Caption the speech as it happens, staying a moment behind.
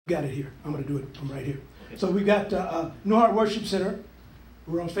got it here. I'm going to do it from right here. So we got New Heart Worship Center.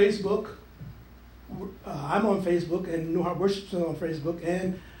 We're on Facebook. I'm on Facebook, and New Heart Worship Center on Facebook.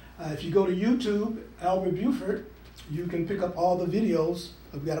 And if you go to YouTube, Albert Buford, you can pick up all the videos.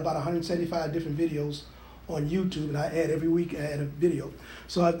 We've got about 175 different videos on YouTube, and I add every week, I add a video.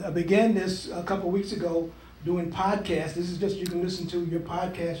 So I began this a couple of weeks ago doing podcasts. This is just, you can listen to your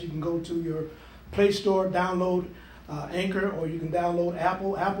podcast. You can go to your Play Store, download Anchor, or you can download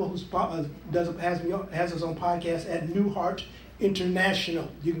Apple. Apple has us on podcast at New Heart International.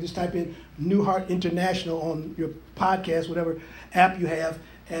 You can just type in New Heart International on your podcast, whatever app you have,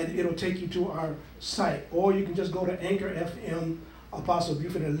 and it'll take you to our site. Or you can just go to Anchor FM Apostle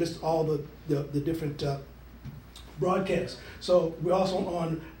Buford and list all the different broadcasts. So we're also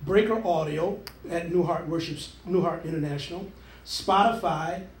on Breaker Audio at New Heart International,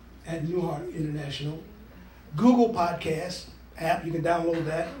 Spotify at New Heart International, Google Podcast app, you can download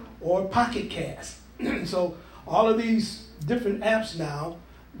that, or Pocket Cast. So all of these different apps now,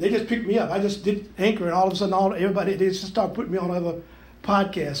 they just picked me up. I just did Anchor, and all of a sudden everybody, they just start putting me on other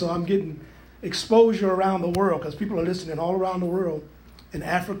podcasts. So I'm getting exposure around the world because people are listening all around the world, in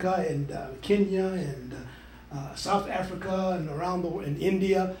Africa and Kenya and South Africa and around in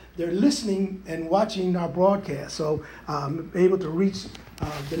India. They're listening and watching our broadcast. So I'm able to reach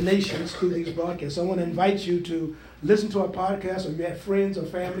the nations through these broadcasts. So I want to invite you to listen to our podcast, or you have friends or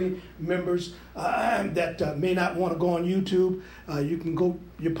family members that may not want to go on YouTube. You can go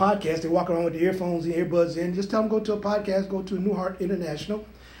your podcast. They walk around with the earphones and earbuds in. Just tell them go to a podcast, go to New Heart International.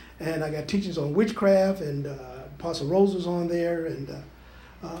 And I got teachings on witchcraft, and Apostle Rosa's on there, and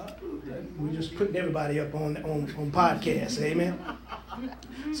we're just putting everybody up on podcasts. Amen.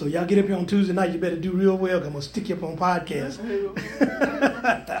 So y'all get up here on Tuesday night, you better do real well, because I'm going to stick you up on podcasts.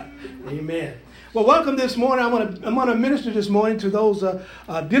 Amen. Well, welcome this morning. I'm going to minister this morning to those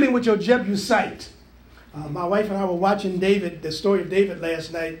dealing with your Jebusite. My wife and I were watching the story of David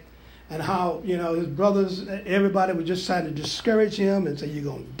last night, and how, his brothers, everybody was just trying to discourage him and say, you're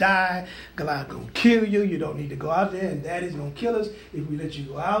going to die, Goliath's going to kill you, you don't need to go out there, and Daddy's going to kill us if we let you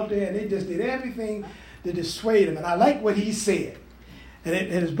go out there. And they just did everything to dissuade him. And I like what he said. And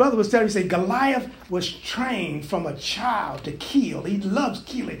his brother was telling me, he said, Goliath was trained from a child to kill. He loves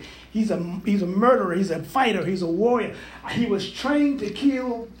killing. He's a murderer. He's a fighter. He's a warrior. He was trained to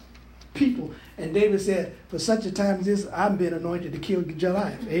kill people. And David said, for such a time as this, I've been anointed to kill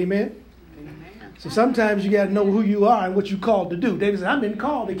Goliath. Amen? Amen. So sometimes you got to know who you are and what you're called to do. David said, I've been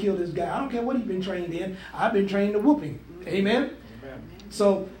called to kill this guy. I don't care what he's been trained in. I've been trained to whoop him. Amen? Amen.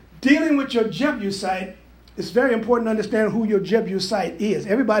 So dealing with your Jebusite, it's very important to understand who your Jebusite is.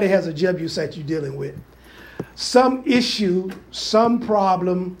 Everybody has a Jebusite you're dealing with. Some issue, some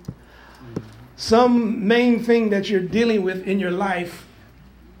problem, some main thing that you're dealing with in your life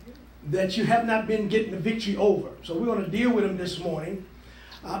that you have not been getting the victory over. So we're going to deal with them this morning.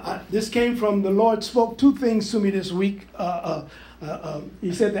 This came from, the Lord spoke two things to me this week.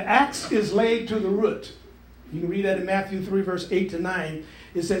 He said the axe is laid to the root. You can read that in Matthew 3, verse 8 to 9.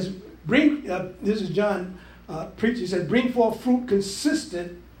 It says, this is John preaching, he said, bring forth fruit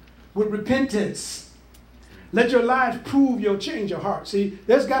consistent with repentance. Let your lives prove your change of heart. See,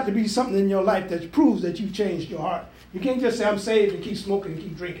 there's got to be something in your life that proves that you've changed your heart. You can't just say, I'm saved, and keep smoking and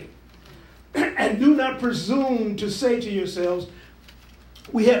keep drinking. And do not presume to say to yourselves,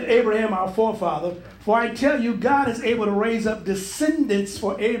 we have Abraham our forefather, for I tell you, God is able to raise up descendants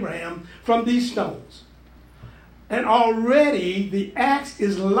for Abraham from these stones. And already the axe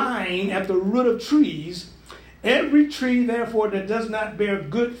is lying at the root of trees. Every tree, therefore, that does not bear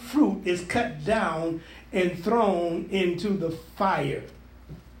good fruit is cut down and thrown into the fire.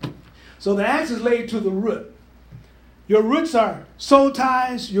 So the axe is laid to the root. Your roots are soul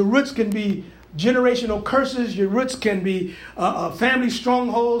ties. Your roots can be generational curses. Your roots can be family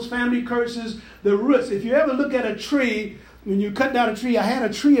strongholds, family curses. The roots, if you ever look at a tree, when you cut down a tree, I had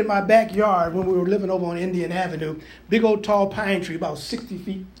a tree in my backyard when we were living over on Indian Avenue, big old tall pine tree, about 60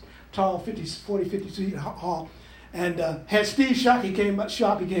 feet tall, 50 feet tall, and had Steve Shockey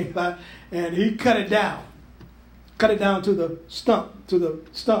came by, and he cut it down to the stump,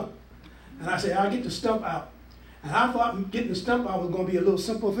 and I said, I'll get the stump out. And I thought getting the stump out was going to be a little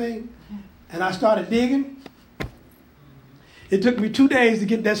simple thing. And I started digging. It took me 2 days to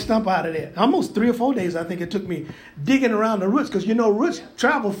get that stump out of there. Almost 3 or 4 days, I think it took me digging around the roots. Because roots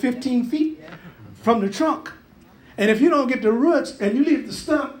travel 15 feet from the trunk. And if you don't get the roots and you leave the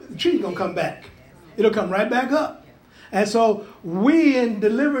stump, the tree's going to come back. It'll come right back up. And so we in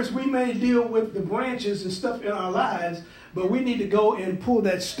deliverance, we may deal with the branches and stuff in our lives, but we need to go and pull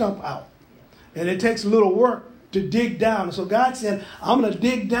that stump out. And it takes a little work to dig down. So God said, I'm going to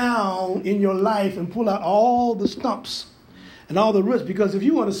dig down in your life and pull out all the stumps and all the roots. Because if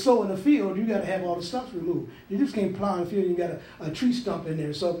you want to sow in the field, you got to have all the stumps removed. You just can't plow in the field. You got a tree stump in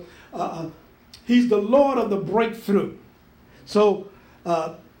there. So he's the Lord of the breakthrough. So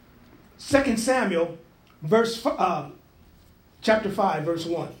 2 Samuel chapter 5, verse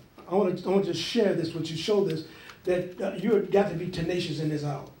 1. I want to share this with you, show this, that you've got to be tenacious in this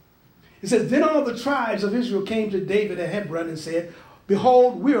hour. It says, then all the tribes of Israel came to David at Hebron and said,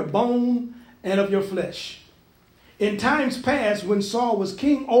 behold, we are bone and of your flesh. In times past, when Saul was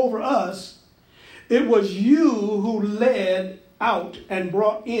king over us, it was you who led out and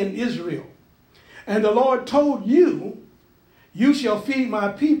brought in Israel. And the Lord told you, you shall feed my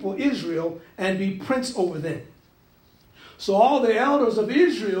people Israel and be prince over them. So all the elders of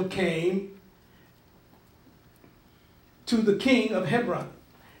Israel came to the king of Hebron.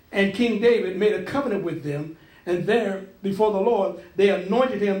 And King David made a covenant with them. And there, before the Lord, they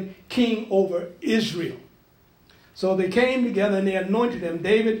anointed him king over Israel. So they came together and they anointed him.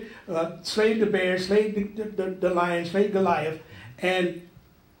 David slayed the bear, slayed the lion, slayed Goliath. And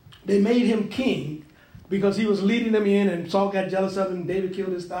they made him king because he was leading them in. And Saul got jealous of him. David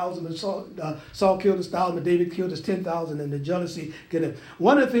killed his 1,000. But Saul killed his 1,000, but David killed his 10,000. And the jealousy get him.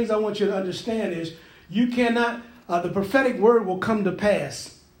 One of the things I want you to understand is you cannot, the prophetic word will come to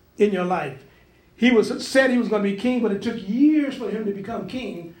pass in your life. He said he was going to be king, but it took years for him to become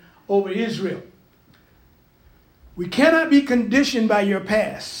king over Israel. We cannot be conditioned by your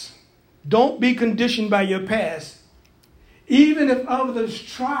past. Don't be conditioned by your past. Even if others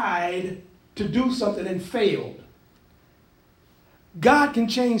tried to do something and failed, God can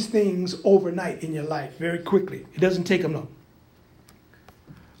change things overnight in your life very quickly. It doesn't take him long.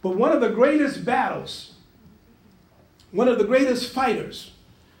 But one of the greatest battles, one of the greatest fighters,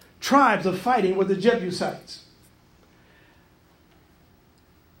 tribes of fighting were the Jebusites.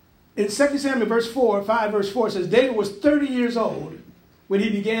 In 2 Samuel 5 verse 4 says, David was 30 years old when he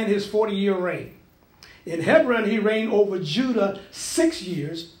began his 40-year reign. In Hebron, he reigned over Judah 6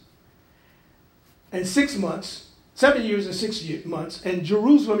 years and 6 months, 7 years and 6 months. And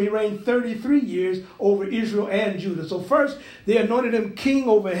Jerusalem, he reigned 33 years over Israel and Judah. So first, they anointed him king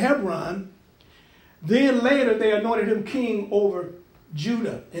over Hebron. Then later, they anointed him king over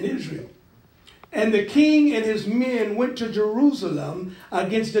Judah and Israel. And the king and his men went to Jerusalem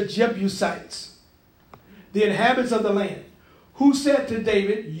against the Jebusites, the inhabitants of the land, who said to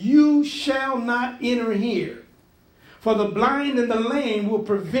David, you shall not enter here, for the blind and the lame will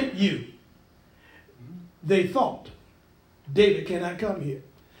prevent you. They thought, David cannot come here.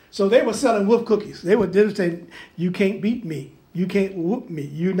 So they were selling wolf cookies. They were saying, you can't beat me. You can't whoop me.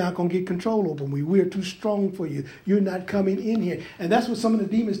 You're not going to get control over me. We're too strong for you. You're not coming in here. And that's what some of the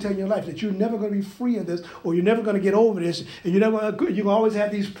demons tell you in your life, that you're never going to be free of this, or you're never going to get over this. And you always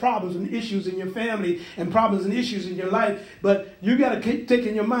have these problems and issues in your family and problems and issues in your life. But you got to take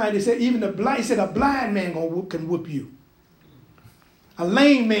in your mind, they said, even a blind man can whoop you. A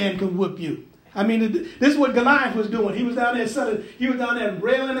lame man can whoop you. I mean, this is what Goliath was doing. He was down there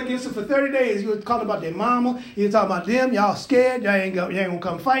railing against them for 30 days. He was talking about their mama. He was talking about them. Y'all scared. Y'all ain't going to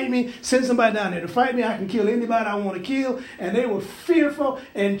come fight me. Send somebody down there to fight me. I can kill anybody I want to kill. And they were fearful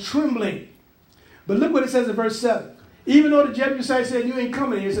and trembling. But look what it says in verse 7. Even though the Jebusites said, you ain't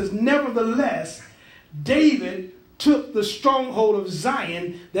coming here, it says, nevertheless, David took the stronghold of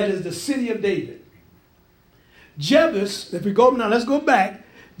Zion, that is the city of David. Jebus, if we go now, let's go back.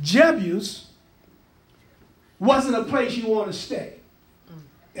 Jebus wasn't a place you want to stay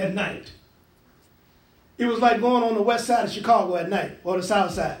at night. It was like going on the west side of Chicago at night, or the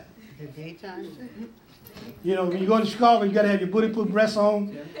south side. The daytime. You know, when you go to Chicago, you got to have your bulletproof vest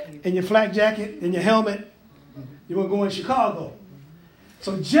on and your flak jacket and your helmet. You want to go in Chicago.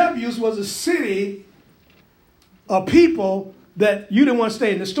 So Jebus was a city of people that you didn't want to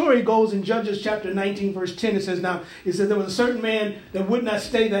stay in. The story goes in Judges chapter 19, verse 10. It says, there was a certain man that would not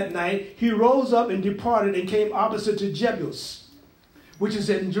stay that night. He rose up and departed and came opposite to Jebus, which is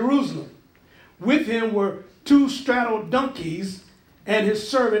in Jerusalem. With him were 2 straddled donkeys and his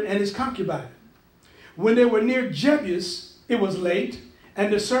servant and his concubine. When they were near Jebus, it was late,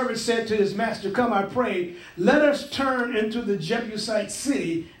 and the servant said to his master, come, I pray, let us turn into the Jebusite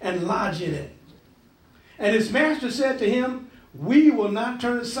city and lodge in it. And his master said to him, we will not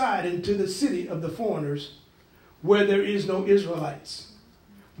turn aside into the city of the foreigners where there is no Israelites.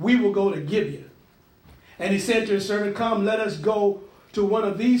 We will go to Gibeah. And he said to his servant, come, let us go to one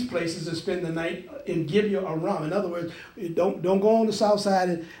of these places and spend the night in Gibeah or Ramah. In other words, don't go on the south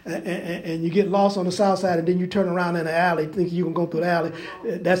side and you get lost on the south side and then you turn around in the alley thinking you can go through the alley.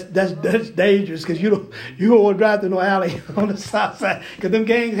 That's dangerous because you don't want to drive through no alley on the south side because them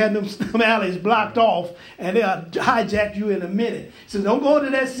gangs had them alleys blocked off and they'll hijack you in a minute. So don't go to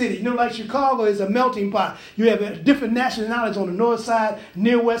that city. You know, like Chicago is a melting pot. You have different nationalities on the north side,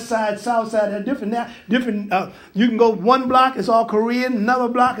 near west side, south side. There are you can go one block, it's all Korean. Another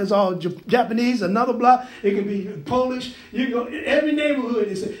block is all Japanese. Another block, it can be Polish. You can go every neighborhood.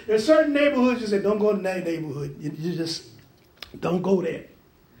 There's certain neighborhoods you say don't go to that neighborhood. You just don't go there.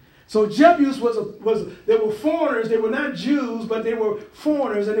 So Jebus they were foreigners. They were not Jews, but they were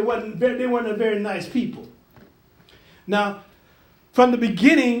foreigners, and they weren't a very nice people. Now, from the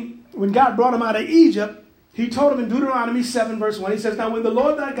beginning, when God brought them out of Egypt, He told them in Deuteronomy 7 verse 1. He says, "Now when the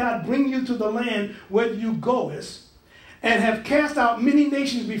Lord thy God bring you to the land where you goest, and have cast out many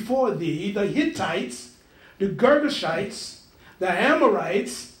nations before thee, the Hittites, the Girgashites, the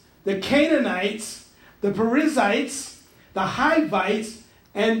Amorites, the Canaanites, the Perizzites, the Hivites,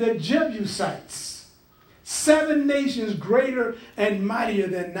 and the Jebusites. 7 nations greater and mightier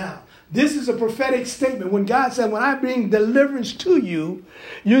than now." This is a prophetic statement. When God said, when I bring deliverance to you,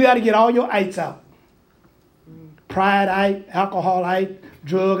 you got to get all your ites out. Pride-ite, alcohol-ite,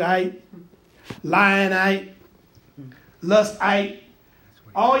 drug-ite, lying-ite, lust-ite,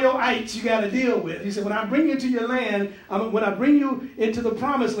 all your ites you got to deal with. He said, when I bring you into your land, when I bring you into the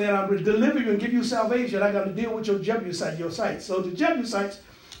promised land, I will deliver you and give you salvation. I got to deal with your Jebusites, your sites. So the Jebusites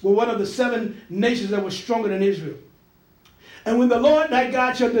were one of the 7 nations that were stronger than Israel. And when the Lord thy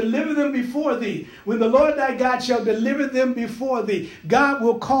God shall deliver them before thee, when the Lord thy God shall deliver them before thee, God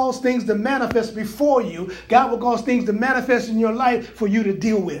will cause things to manifest before you. God will cause things to manifest in your life for you to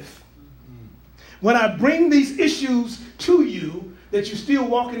deal with. When I bring these issues to you, that you're still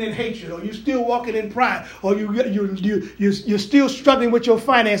walking in hatred, or you're still walking in pride, or you're still struggling with your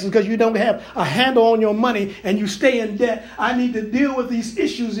finances because you don't have a handle on your money and you stay in debt. I need to deal with these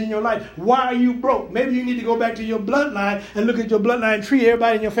issues in your life. Why are you broke? Maybe you need to go back to your bloodline and look at your bloodline tree.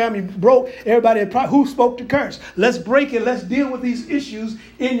 Everybody in your family broke. Everybody who spoke the curse. Let's break it. Let's deal with these issues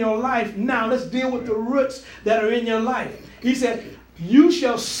in your life now. Let's deal with the roots that are in your life. He said, you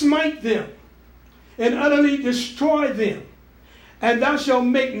shall smite them and utterly destroy them. And thou shalt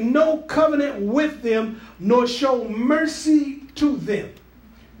make no covenant with them, nor show mercy to them.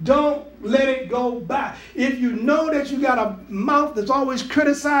 Don't let it go by. If you know that you got a mouth that's always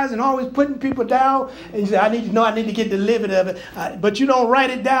criticizing, always putting people down, and you say, I need to get delivered of it, but you don't write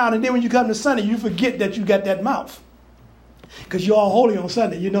it down, and then when you come to Sunday, you forget that you got that mouth. Because you're all holy on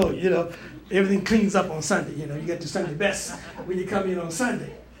Sunday. You know, everything cleans up on Sunday. You get the Sunday best when you come in on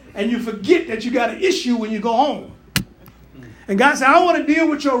Sunday. And you forget that you got an issue when you go home. And God said, I want to deal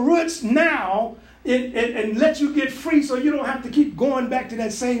with your roots now and let you get free so you don't have to keep going back to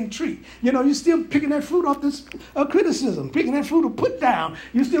that same tree. You're still picking that fruit off this criticism, picking that fruit of put down.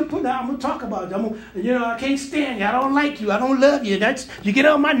 You still put down, I'm going to talk about it. I can't stand you. I don't like you. I don't love you. You get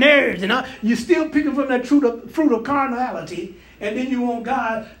on my nerves. You're still picking from that fruit of carnality, and then you want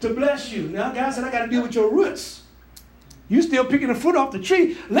God to bless you. Now, God said, I got to deal with your roots. You still picking the fruit off the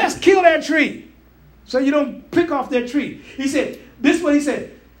tree. Let's kill that tree. So you don't pick off that tree. He said, this is what he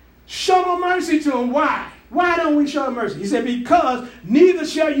said. Show no mercy to them. Why? Why don't we show mercy? He said, because neither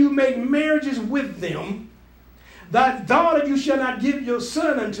shall you make marriages with them. Thy daughter you shall not give your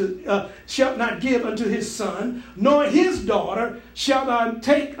son shalt not give unto his son, nor his daughter shalt thou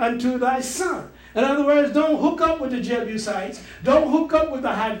take unto thy son. In other words, don't hook up with the Jebusites. Don't hook up with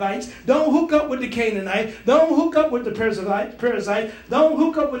the Hivites. Don't hook up with the Canaanites. Don't hook up with the Perizzites. Don't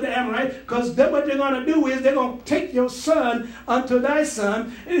hook up with the Amorites, because what they're going to do is they're going to take your son unto thy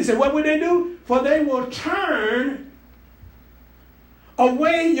son. And he said, what would they do? For they will turn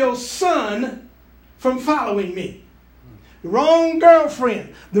away your son from following me. The wrong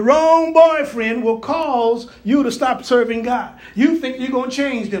girlfriend, the wrong boyfriend will cause you to stop serving God. You think you're going to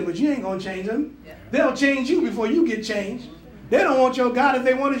change them, but you ain't going to change them. Yeah. They'll change you before you get changed. They don't want your God. If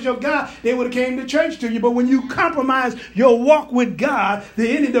they wanted your God, they would have came to church to you. But when you compromise your walk with God,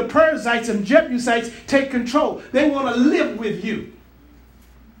 the Perizzites and Jebusites take control. They want to live with you.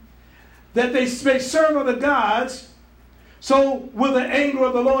 That they may serve other gods, so will the anger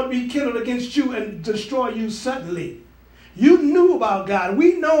of the Lord be kindled against you and destroy you suddenly. You knew about God.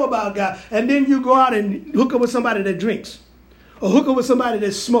 We know about God. And then you go out and hook up with somebody that drinks. Or hook up with somebody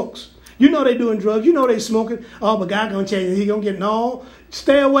that smokes. You know they're doing drugs. You know they're smoking. Oh, but God's going to change it. He's going to get, no,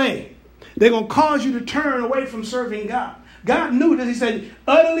 stay away. They're going to cause you to turn away from serving God. God knew this. He said,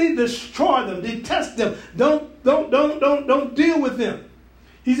 utterly destroy them. Detest them. Don't don't deal with them.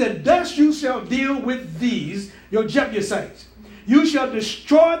 He said, thus you shall deal with these, your Jebusites. You shall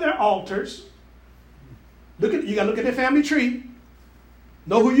destroy their altars. You got to look at their family tree.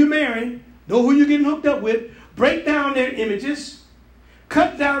 Know who you're marrying. Know who you're getting hooked up with. Break down their images.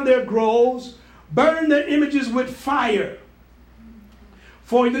 Cut down their groves. Burn their images with fire.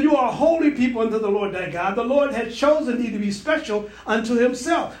 For you are a holy people unto the Lord thy God. The Lord has chosen thee to be special unto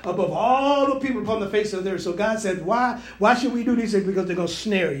himself above all the people upon the face of the earth. So God said, why should we do these things? Because they're going to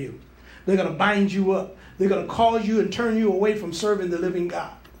snare you. They're going to bind you up. They're going to cause you and turn you away from serving the living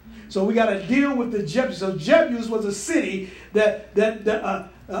God. So we got to deal with the Jebus. So Jebus was a city that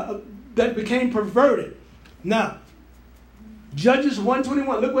became perverted. Now, Judges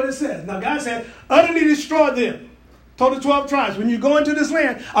 1:21, look what it says. Now God said, utterly destroy them. Told the 12 tribes, when you go into this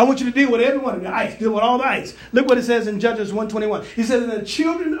land, I want you to deal with every one of the ice. Deal with all the ice. Look what it says in Judges 1:21. He says, and the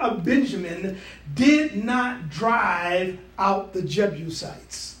children of Benjamin did not drive out the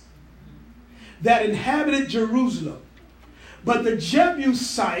Jebusites that inhabited Jerusalem. But the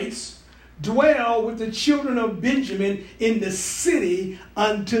Jebusites dwell with the children of Benjamin in the city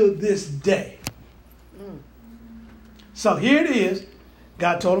until this day. So here it is.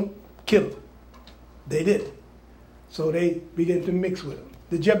 God told them, kill them. They did. So they began to mix with them.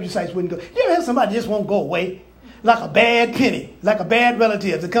 The Jebusites wouldn't go. You ever have somebody just won't go away? Like a bad penny, like a bad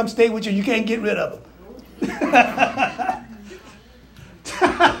relative to come stay with you, you can't get rid of them.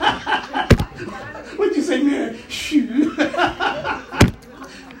 What'd you say, Mary? Shoot. The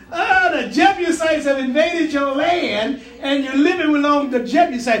Jebusites have invaded your land and you're living along the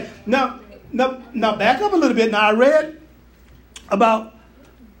Jebusites. Now back up a little bit. Now I read about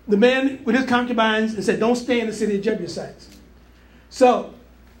the man with his concubines and said, don't stay in the city of Jebusites. So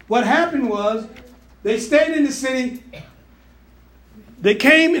what happened was they stayed in the city. They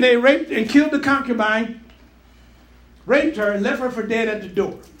came and they raped and killed the concubine, raped her and left her for dead at the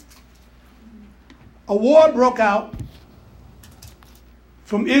door. A war broke out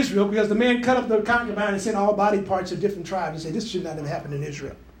from Israel because the man cut up the concubine and sent all body parts of different tribes and said, this should not have happened in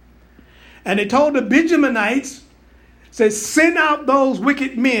Israel. And they told the Benjaminites, said, send out those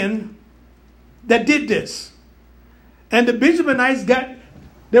wicked men that did this. And the Benjaminites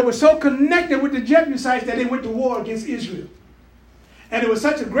they were so connected with the Jebusites that they went to war against Israel. And it was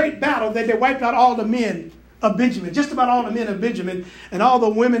such a great battle that they wiped out all the men of Benjamin, just about all the men of Benjamin. And all the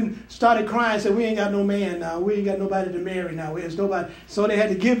women started crying and said, we ain't got no man now. We ain't got nobody to marry now. There's nobody. So they had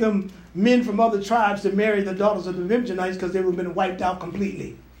to give them men from other tribes to marry the daughters of the Benjaminites because they were been wiped out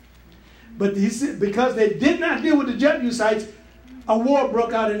completely. But because they did not deal with the Jebusites, a war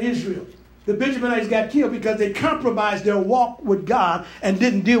broke out in Israel. The Benjaminites got killed because they compromised their walk with God and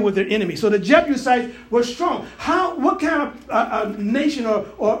didn't deal with their enemy. So the Jebusites were strong. What kind of nation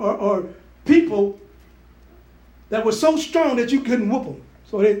or people that were so strong that you couldn't whoop them?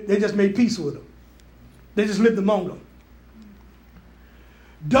 So they just made peace with them. They just lived among them.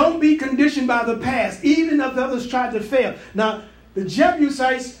 Don't be conditioned by the past, even if the others tried to fail. Now, the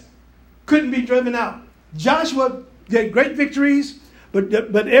Jebusites couldn't be driven out. Joshua did great victories, but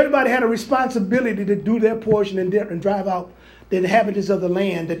everybody had a responsibility to do their portion and drive out the inhabitants of the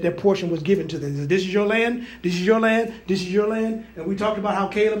land that their portion was given to them. This is your land, this is your land, this is your land. And we talked about how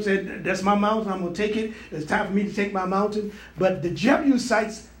Caleb said, that's my mountain, I'm going to take it. It's time for me to take my mountain. But the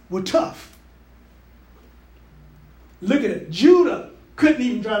Jebusites were tough. Look at it. Judah couldn't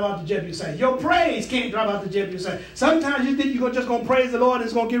even drive out the Jebusites. Your praise can't drive out the Jebusites. Sometimes you think you're just going to praise the Lord and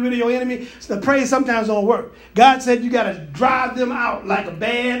it's going to get rid of your enemy. So the praise sometimes don't work. God said you got to drive them out like a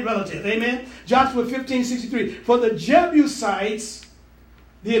bad relative. Amen. Joshua 15:63. For the Jebusites,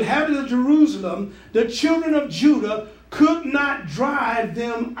 the inhabitants of Jerusalem, the children of Judah could not drive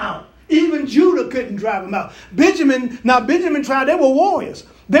them out. Even Judah couldn't drive them out. Benjamin tribe, they were warriors.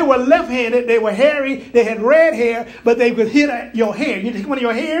 They were left-handed, they were hairy, they had red hair, but they could hit your hair. You take one of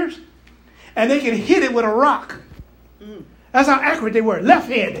your hairs, and they can hit it with a rock. That's how accurate they were,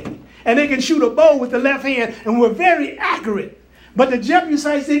 left-handed. And they can shoot a bow with the left hand, and were very accurate. But the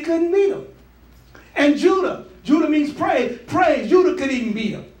Jebusites, they couldn't beat them. And Judah means praise. Judah couldn't even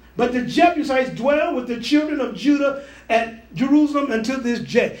beat them. But the Jebusites dwell with the children of Judah at Jerusalem until this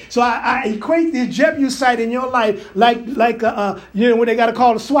day. So I equate the Jebusite in your life like when they got to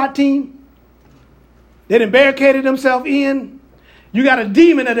call the SWAT team. They done barricaded themselves in. You got a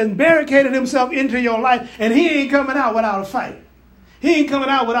demon that done barricaded himself into your life, and he ain't coming out without a fight. He ain't coming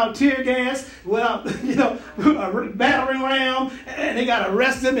out without tear gas, without a battering ram, and they got to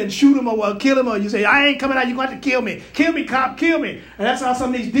arrest him and shoot him or kill him. Or you say, I ain't coming out, you're going to have to kill me. Kill me, cop, kill me. And that's how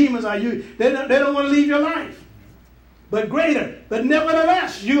some of these demons are. They don't want to leave your life. But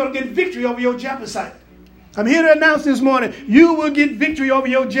nevertheless, you're going to get victory over your Jebusite. I'm here to announce this morning, you will get victory over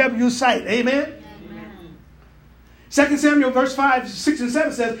your Jebusite. Amen? 2 Samuel verse 5, 6, and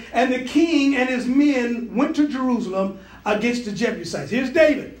 7 says, and the king and his men went to Jerusalem against the Jebusites. Here's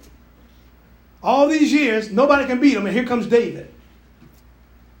David. All these years, nobody can beat him, and here comes David.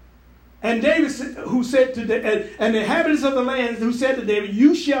 And David, who said to and the inhabitants of the land who said to David,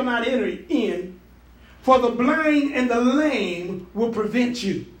 you shall not enter in, for the blind and the lame will prevent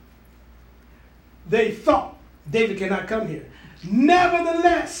you. They thought David cannot come here.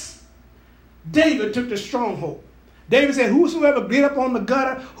 Nevertheless, David took the stronghold. David said, whosoever get up on the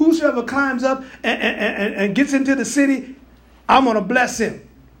gutter, whosoever climbs up and gets into the city, I'm going to bless him.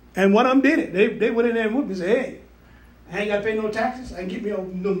 And one of them did it. They went in there and whooped and said, hey, I ain't got to pay no taxes. I can get me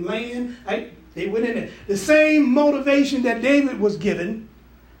no land. They went in there. The same motivation that David was given.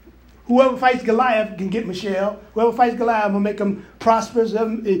 Whoever fights Goliath can get Michelle. Whoever fights Goliath will make him prosperous.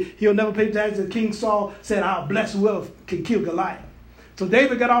 He'll never pay taxes. King Saul said, I'll bless whoever can kill Goliath. So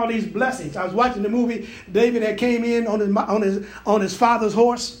David got all these blessings. I was watching the movie. David had came in on his father's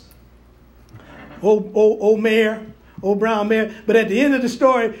horse. Old mare. Old brown mare. But at the end of the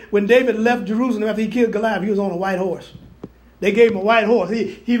story, when David left Jerusalem after he killed Goliath, he was on a white horse. They gave him a white horse.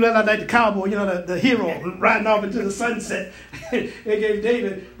 He looked like the cowboy, the hero, riding off into the sunset. They gave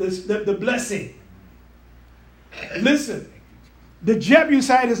David the blessing. Listen, the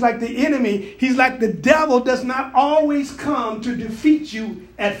Jebusite is like the enemy. He's like the devil does not always come to defeat you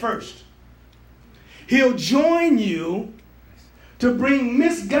at first. He'll join you to bring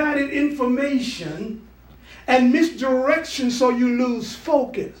misguided information and misdirection so you lose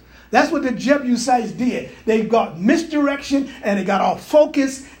focus. That's what the Jebusites did. They got misdirection and they got off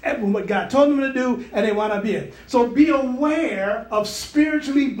focus at what God told them to do, and they wound up here. So be aware of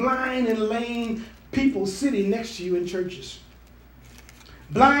spiritually blind and lame people sitting next to you in churches.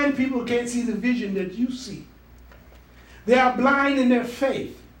 Blind people can't see the vision that you see. They are blind in their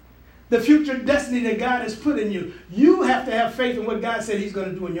faith. The future destiny that God has put in you. You have to have faith in what God said he's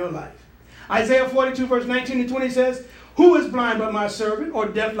going to do in your life. Isaiah 42 verse 19 and 20 says, who is blind but my servant, or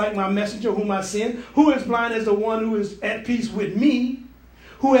deaf like my messenger whom I send? Who is blind as the one who is at peace with me,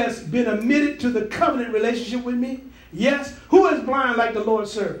 who has been admitted to the covenant relationship with me? Yes, who is blind like the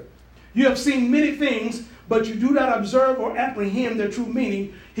Lord's servant? You have seen many things, but you do not observe or apprehend their true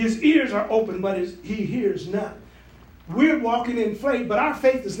meaning. His ears are open, but he hears not. We're walking in faith, but our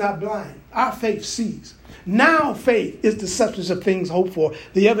faith is not blind. Our faith sees. Now faith is the substance of things hoped for,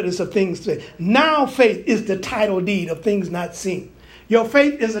 the evidence of things said. Now faith is the title deed of things not seen. Your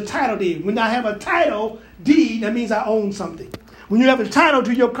faith is a title deed. When I have a title deed, that means I own something. When you have a title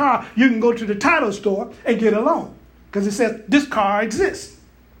to your car, you can go to the title store and get a loan because it says this car exists.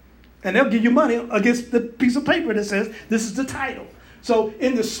 And they'll give you money against the piece of paper that says this is the title. So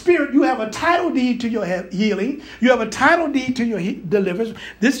in the spirit, you have a title deed to your healing. You have a title deed to your deliverance.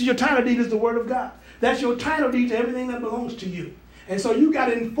 This is your title deed is the word of God. That's your title deed to everything that belongs to you. And so you got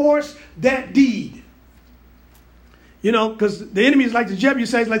to enforce that deed. You know, because the enemies like the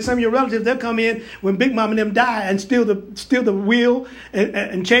Jebusites, like some of your relatives, they'll come in when Big Mom and them die and steal the will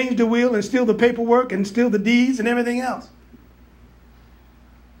and change the will and steal the paperwork and steal the deeds and everything else.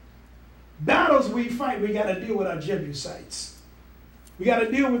 Battles we fight, we got to deal with our Jebusites. We got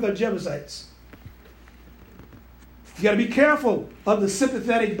to deal with our Jebusites. You got to be careful of the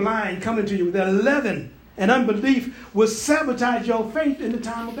sympathetic blind coming to you. Their leaven and unbelief will sabotage your faith in the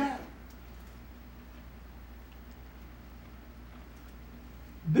time of battle.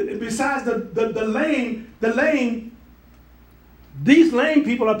 Besides the lame, these lame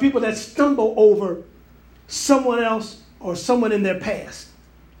people are people that stumble over someone else or someone in their past.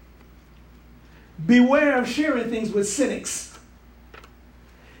 Beware of sharing things with cynics.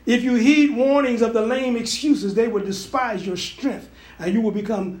 If you heed warnings of the lame excuses, they will despise your strength, and you will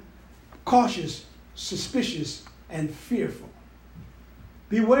become cautious, suspicious, and fearful.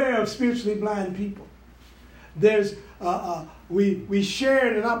 Beware of spiritually blind people. We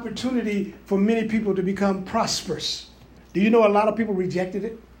shared an opportunity for many people to become prosperous. Do you know a lot of people rejected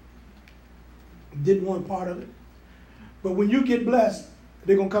it? Didn't want part of it. But when you get blessed,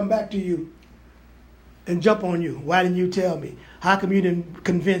 they're going to come back to you and jump on you. Why didn't you tell me? How come you didn't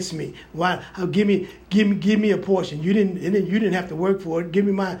convince me? Why? Give me a portion. You didn't have to work for it. Give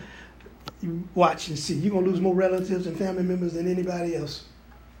me my. You watch and see. You're gonna lose more relatives and family members than anybody else.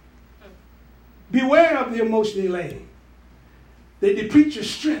 Beware of the emotionally lame. They deplete your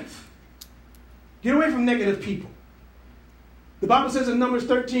strength. Get away from negative people. The Bible says in Numbers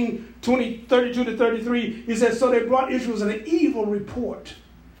 13, 32 to 33, it says, so they brought Israel an evil report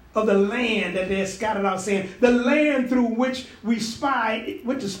of the land that they had scattered out, saying, the land through which we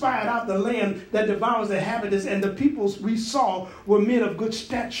went to spy out the land that devours the inhabitants, and the peoples we saw were men of good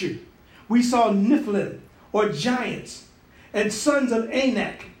stature. We saw Nephilim, or giants, and sons of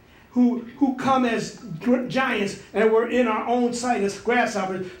Anak, who come as giants and were in our own sight as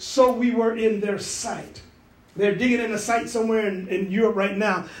grasshoppers, so we were in their sight. They're digging in a site somewhere in Europe right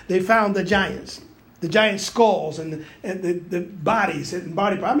now. They found the giants. The giant skulls and the bodies and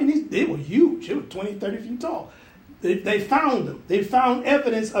body parts. I mean, they were huge. They were 20, 30 feet tall. They found them. They found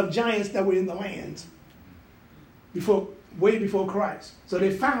evidence of giants that were in the lands way before Christ. So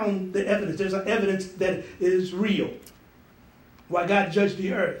they found the evidence. There's evidence that is real. Why God judged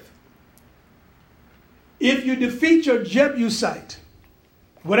the earth. If you defeat your Jebusite,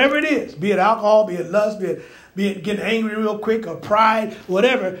 whatever it is, be it alcohol, be it lust, be it getting angry real quick or pride,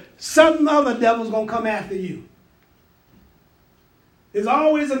 whatever, some other devil's going to come after you. There's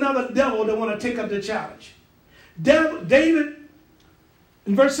always another devil that want to take up the challenge. David,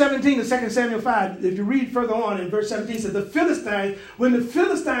 in verse 17 of 2 Samuel 5, if you read further on in verse 17, says, when the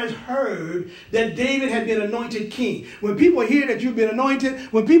Philistines heard that David had been anointed king, when people hear that you've been anointed,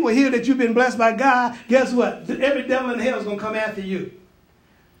 when people hear that you've been blessed by God, guess what? Every devil in hell is going to come after you.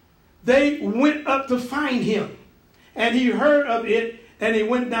 They went up to find him, and he heard of it, and he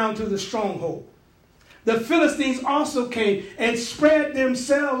went down to the stronghold. The Philistines also came and spread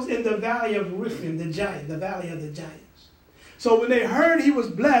themselves in the valley of Rephaim, the valley of the giants. So when they heard he was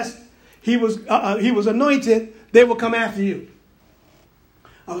blessed, he was anointed, they will come after you.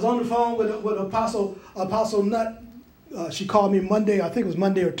 I was on the phone with Apostle Nutt. She called me Monday, I think it was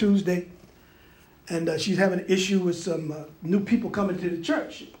Monday or Tuesday, and she's having an issue with some new people coming to the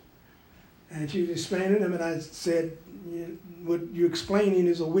church. And she was explaining them, and I said, what you're explaining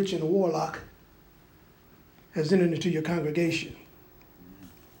is a witch and a warlock has entered into your congregation.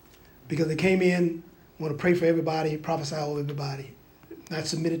 Because they came in, want to pray for everybody, prophesy over everybody, not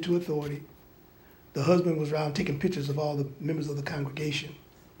submitted to authority. The husband was around taking pictures of all the members of the congregation.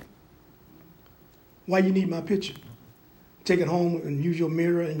 Why you need my picture? Take it home and use your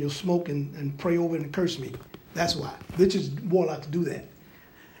mirror and your smoke and pray over it and curse me. That's why. Witches, warlocks do that.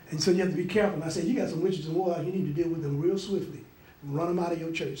 And so you have to be careful. And I said, you got some witches and warlocks, you need to deal with them real swiftly. Run them out of your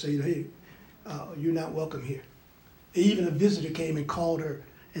church. Say, hey, you're not welcome here. Even a visitor came and called her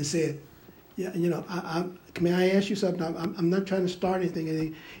and said, yeah, may I ask you something? I'm not trying to start anything.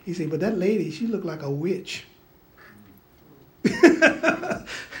 And he said, but that lady, she looked like a witch. I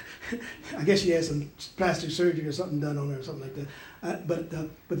guess she had some plastic surgery or something done on her or something like that.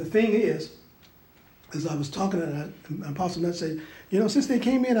 But the thing is, as I was talking to her, Apostle Nutt said, since they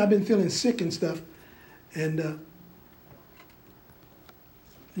came in, I've been feeling sick and stuff. And,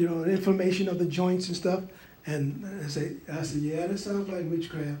 inflammation of the joints and stuff. And I said, yeah, that sounds like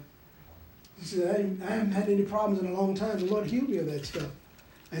witchcraft. She said, I haven't had any problems in a long time. The Lord healed me of that stuff.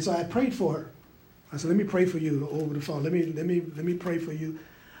 And so I prayed for her. I said, let me pray for you over the phone. Let me pray for you.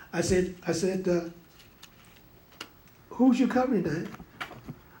 I said, who's your covering, Dad?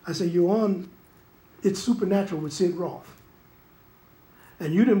 I said, you're on It's Supernatural with Sid Roth.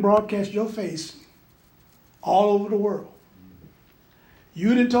 And you didn't broadcast your face all over the world.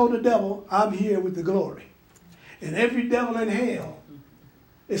 You didn't told the devil, I'm here with the glory. And every devil in hell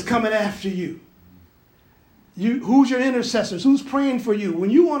is coming after you. Who's your intercessors? Who's praying for you? When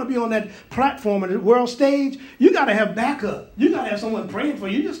you want to be on that platform on the world stage, you got to have backup. You got to have someone praying for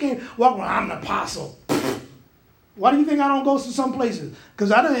you. You just can't walk around, I'm an apostle. Why do you think I don't go to some places?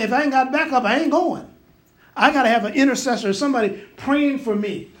 Because if I ain't got backup, I ain't going. I got to have an intercessor, somebody praying for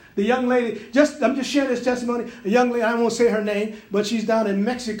me. The young lady, I'm just sharing this testimony. A young lady, I won't say her name, but she's down in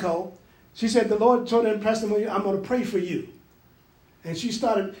Mexico. She said, the Lord told her in testimony, I'm going to pray for you. And she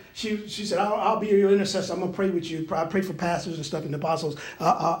said, I'll be your intercessor. I'm going to pray with you. I pray for pastors and stuff and apostles.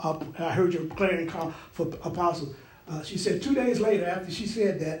 I heard your clarion call for apostles. She said 2 days later, after she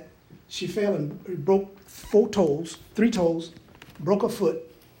said that, she fell and broke 3 toes, broke her foot,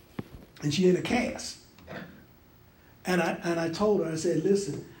 and she in a cast. And I told her, I said,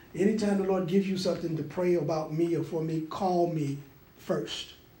 listen, anytime the Lord gives you something to pray about me or for me, call me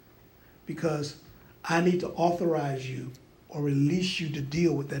first. Because I need to authorize you or release you to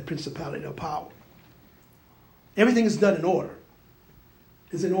deal with that principality or power. Everything is done in order.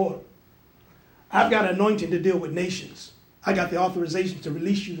 It's in order. I've got anointing to deal with nations. I got the authorization to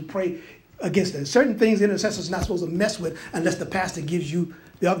release you to pray against them. Certain things the intercessor is not supposed to mess with unless the pastor gives you.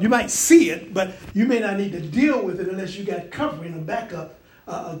 You might see it, but you may not need to deal with it unless you got covering and backup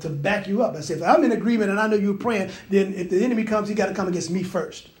to back you up. I said, if I'm in agreement and I know you're praying, then if the enemy comes, he got to come against me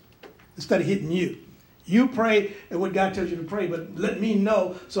first instead of hitting you. You pray and what God tells you to pray, but let me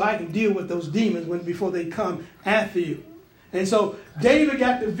know so I can deal with those demons before they come after you. And so David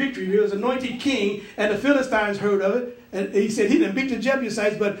got the victory. He was anointed king, and the Philistines heard of it. And he said he didn't beat the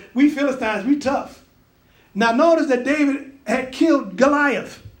Jebusites, but we Philistines, we tough. Now notice that David had killed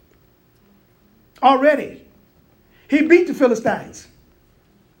Goliath already. He beat the Philistines.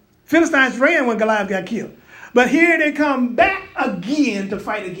 Philistines ran when Goliath got killed. But here they come back again to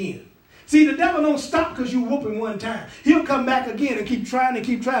fight again. See, the devil don't stop because you whoop him one time. He'll come back again and keep trying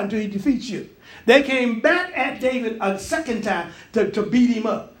until he defeats you. They came back at David a second time to beat him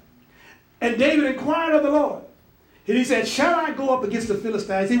up. And David inquired of the Lord. And he said, shall I go up against the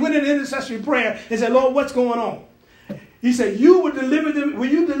Philistines? He went in intercessory prayer and said, Lord, what's going on? He said, will you deliver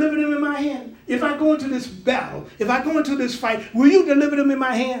them in my hand? If I go into this battle, if I go into this fight, will you deliver them in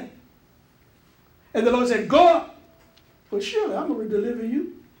my hand? And the Lord said, go up. Well, surely I'm going to deliver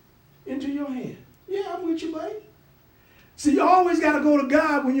you into your hand. Yeah, I'm with you, buddy. See, you always got to go to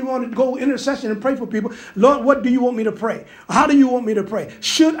God when you want to go intercession and pray for people. Lord, what do you want me to pray? How do you want me to pray?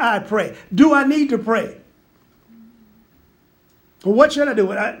 Should I pray? Do I need to pray? Well, what should I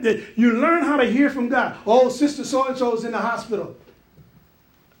do? You learn how to hear from God. Oh, sister so-and-so is in the hospital.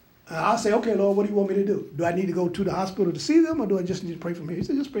 I'll say, okay, Lord, what do you want me to do? Do I need to go to the hospital to see them, or do I just need to pray from here? He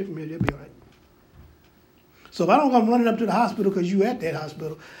said, just pray from here. They'll be all right. So if I don't come running up to the hospital because you at that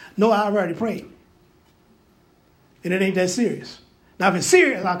hospital, no, I've already prayed. And it ain't that serious. Now, if it's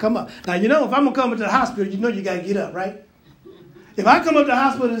serious, I'll come up. Now, if I'm going to come into the hospital, you got to get up, right? If I come up to the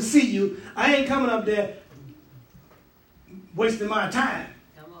hospital to see you, I ain't coming up there wasting my time.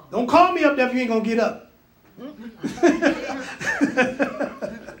 Don't call me up there if you ain't going to get up.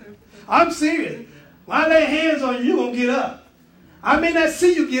 I'm serious. When I lay hands on you, you're going to get up. I may not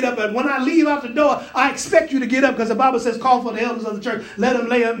see you get up, but when I leave out the door, I expect you to get up because the Bible says, call for the elders of the church. Let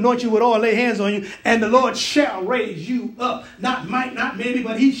them anoint you with oil, lay hands on you, and the Lord shall raise you up. Not might, not maybe,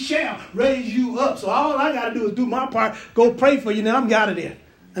 but he shall raise you up. So all I got to do is do my part, go pray for you, and then I'm out of there.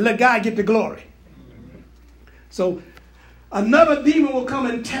 And let God get the glory. So another demon will come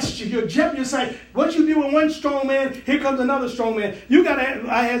and test you. Your Jebusite, once you deal with one strong man, here comes another strong man.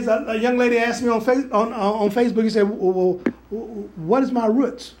 I had a young lady ask me on Facebook, he said, well, what is my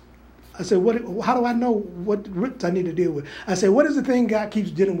roots? I said, how do I know what roots I need to deal with? I said, what is the thing God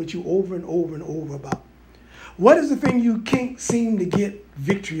keeps dealing with you over and over and over about? What is the thing you can't seem to get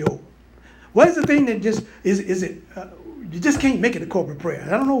victory over? What is the thing that just, you just can't make it a corporate prayer?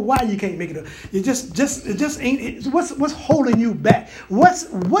 I don't know why you can't make it. It just ain't. What's holding you back? What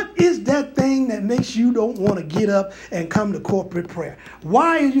is that thing that makes you don't want to get up and come to corporate prayer?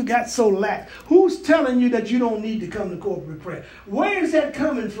 Why you got so lax? Who's telling you that you don't need to come to corporate prayer? Where is that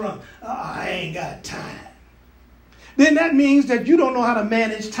coming from? I ain't got time. Then that means that you don't know how to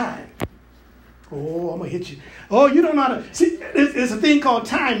manage time. Oh, I'm going to hit you. Oh, you don't know how to. See, there's a thing called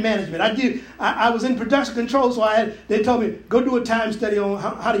time management. I was in production control, so they told me, go do a time study on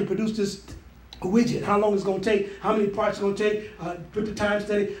how do you produce this widget, how long it's going to take, how many parts it's going to take, put the time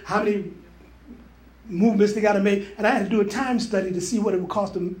study, how many movements they got to make. And I had to do a time study to see what it would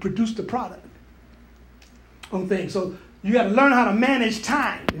cost to produce the product on things. So you got to learn how to manage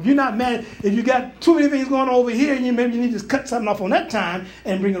time. If you got too many things going on over here, maybe you need to cut something off on that time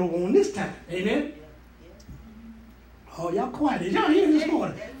and bring it over on this time. Amen? Oh, y'all quiet. Did y'all hear this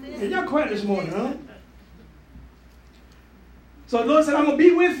morning? Y'all quiet this morning, huh? So the Lord said, I'm going to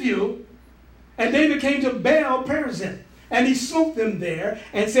be with you. And David came to Baal Perazim. And he smote them there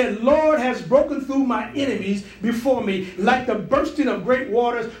and said, Lord has broken through my enemies before me like the bursting of great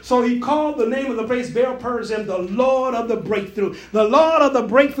waters. So he called the name of the place Baal Perazim, the Lord of the breakthrough. The Lord of the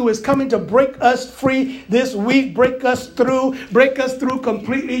breakthrough is coming to break us free this week, break us through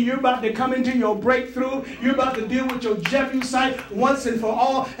completely. You're about to come into your breakthrough. You're about to deal with your Jebusite once and for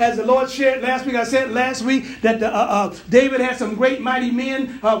all. As the Lord shared last week, I said last week that David had some great mighty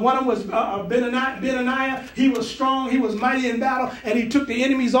men. One of them was Benaniah. He was strong. He was mighty in battle, and he took the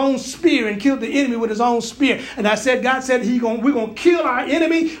enemy's own spear and killed the enemy with his own spear. And I said, God said, we're going to kill our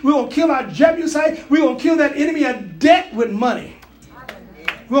enemy. We're going to kill our Jebusite. We're going to kill that enemy of debt with money.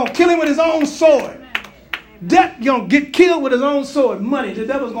 We're going to kill him with his own sword. Debt going to get killed with his own sword. Money. The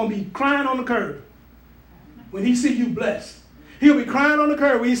devil's going to be crying on the curb when he see you blessed. He'll be crying on the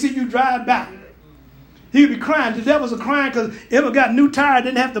curb when he see you drive by. He'll be crying. The devil's crying because ever got new tire,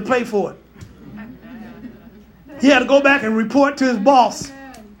 didn't have to pay for it. He had to go back and report to his boss.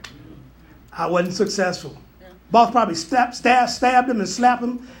 I wasn't successful. Boss probably stabbed him and slapped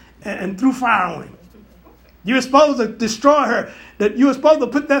him and threw fire on him. You were supposed to destroy her. That you were supposed to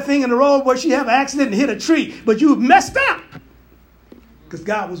put that thing in the road where she had an accident and hit a tree. But you messed up. Because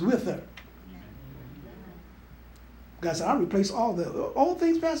God was with her. God said, I'll replace all the old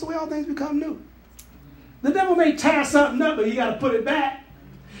things pass away, all things become new. The devil may tear something up, but you got to put it back.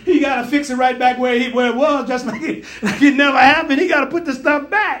 He got to fix it right back where it was, just like it never happened. He got to put the stuff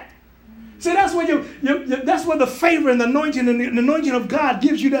back. See, that's where that's where the favor and the anointing of God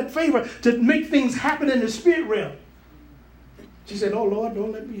gives you that favor to make things happen in the spirit realm. She said, oh, Lord,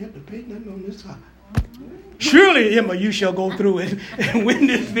 don't let me have to pay nothing on this time. Surely, Emma, you shall go through it and win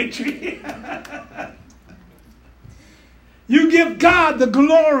this victory. You give God the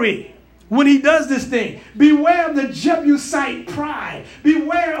glory when he does this thing. Beware of the Jebusite pride.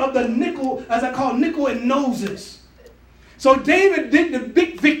 Beware of the nickel, as I call nickel and noses. So David did the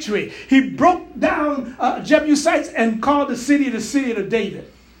big victory. He broke down Jebusites and called the city of David.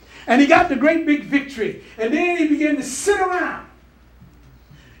 And he got the great big victory. And then he began to sit around.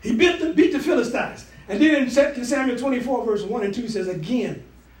 He beat the Philistines. And then in 2 Samuel 24, verse 1 and 2, he says, again,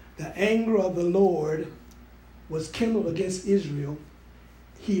 the anger of the Lord was kindled against Israel.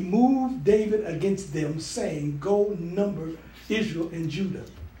 He moved David against them, saying, go number Israel and Judah.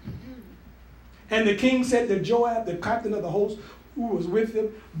 And the king said to Joab, the captain of the host, who was with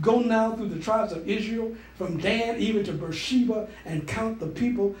him, go now through the tribes of Israel, from Dan even to Beersheba, and count the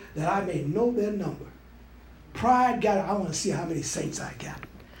people, that I may know their number. Pride got it. I want to see how many saints I got.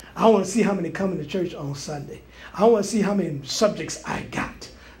 I want to see how many come to church on Sunday. I want to see how many subjects I got.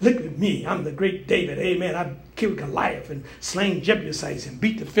 Look at me. I'm the great David. Amen. I killed Goliath and slain Jebusites and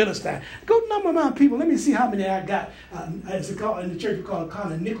beat the Philistines. Go number my people. Let me see how many I got. As it's called in the church, we call it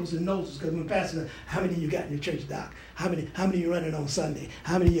kind of nickels and noses. Because when pastor, how many you got in your church, Doc? How many you running on Sunday?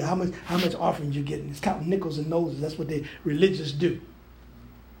 How much offerings you getting? It's counting nickels and noses. That's what the religious do.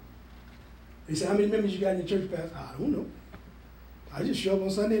 They say, how many members you got in your church, pastor? I don't know. I just show up on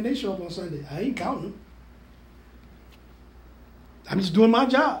Sunday and they show up on Sunday. I ain't counting them. I'm just doing my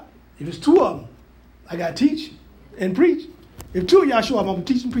job. If it's two of them, I got to teach and preach. If two of y'all show up, I'm going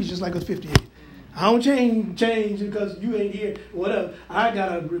to teach and preach just like it's 58. I don't change because you ain't here, whatever. I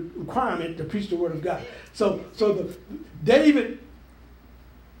got a requirement to preach the word of God. So David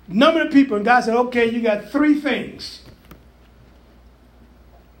numbered the people, and God said, okay, you got three things.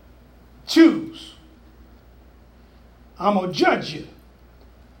 Choose. I'm going to judge you.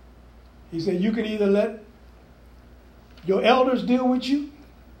 He said, you can either let your elders deal with you,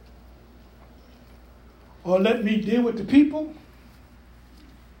 or let me deal with the people,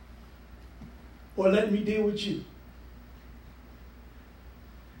 or let me deal with you.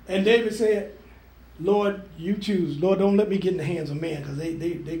 And David said, Lord, you choose. Lord, don't let me get in the hands of man, because they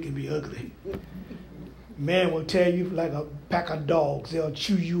can be ugly. Man will tear you like a pack of dogs. They'll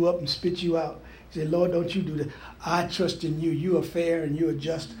chew you up and spit you out. He said, Lord, don't you do that. I trust in you. You are fair and you are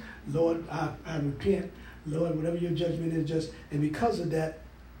just. Lord, I repent. Lord, whatever your judgment is, just. And because of that,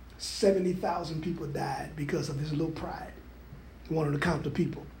 70,000 people died because of his little pride. He wanted to count the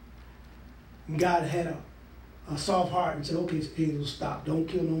people. And God had a soft heart and said, okay, angels, stop. Don't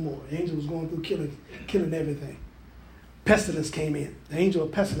kill no more. The angel was going through killing everything. Pestilence came in. The angel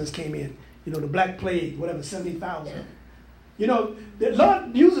of pestilence came in. You know, the black plague, whatever, 70,000. You know, the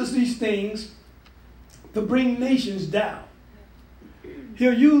Lord uses these things to bring nations down.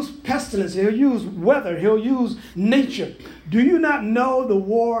 He'll use pestilence. He'll use weather. He'll use nature. Do you not know the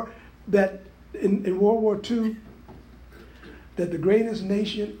war that in World War II, that the greatest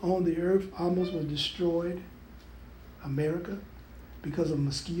nation on the earth almost was destroyed, America, because of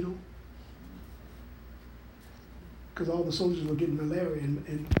mosquito? Because all the soldiers were getting malaria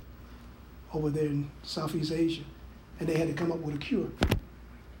in over there in Southeast Asia, and they had to come up with a cure.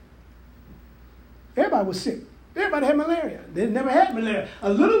 Everybody was sick. Everybody had malaria. They never had malaria. A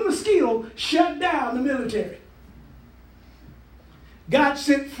little mosquito shut down the military. God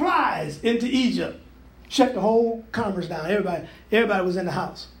sent flies into Egypt, shut the whole commerce down. Everybody was in the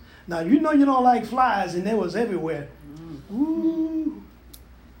house. Now, you know you don't like flies, and they was everywhere. Ooh.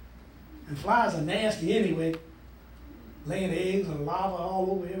 And flies are nasty anyway. Laying eggs and lava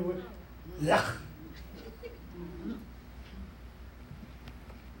all over everywhere. Yuck.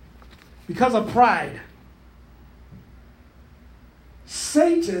 Because of pride,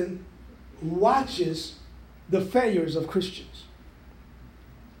 Satan watches the failures of Christians.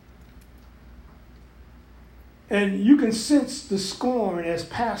 And you can sense the scorn as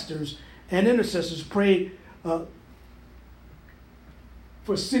pastors and intercessors pray for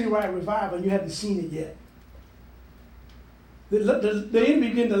citywide revival, and you haven't seen it yet. The enemy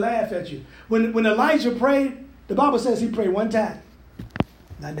began to laugh at you. When Elijah prayed, the Bible says he prayed one time.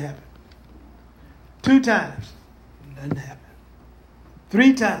 Nothing happened. 2 times. Nothing happened.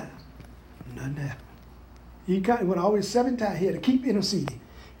 3 times. Nothing happened. He went always 7 times. He had to keep interceding.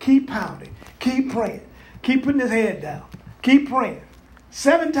 Keep pounding. Keep praying. Keep putting his head down. Keep praying.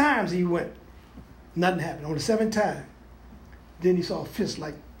 7 times he went. Nothing happened. On the 7th time, then he saw a fist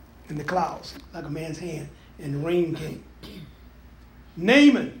like in the clouds, like a man's hand, and the rain came.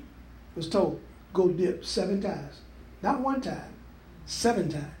 Naaman was told, go dip 7 times. Not 1 time, 7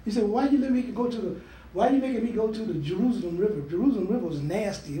 times. He said, why are you making me go to the Jerusalem River? Jerusalem River was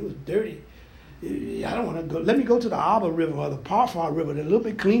nasty. It was dirty. I don't want to go. Let me go to the Abba River or the Parfar River. They're a little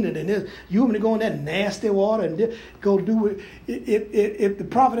bit cleaner than this. You want me to go in that nasty water and go do it? If the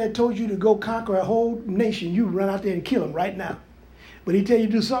prophet had told you to go conquer a whole nation, you run out there and kill them right now. But he tell you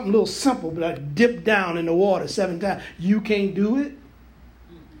to do something a little simple, like dip down in the water 7 times. You can't do it.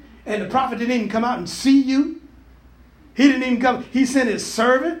 And the prophet didn't even come out and see you. He didn't even come. He sent his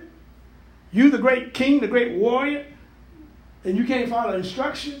servant. You the great king, the great warrior, and you can't follow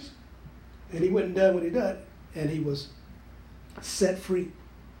instructions. And he went and done what he done, and he was set free.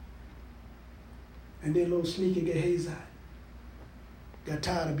 And then little sneaky Gehazi got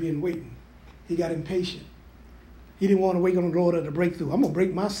tired of being waiting. He got impatient. He didn't want to wait on the road of the breakthrough. I'm going to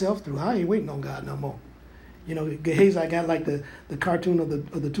break myself through. I ain't waiting on God no more. You know, Gehazi got like the cartoon of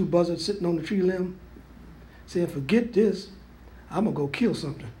the 2 buzzards sitting on the tree limb, saying, forget this. I'm going to go kill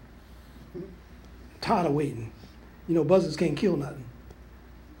something. Tired of waiting. You know, buzzards can't kill nothing.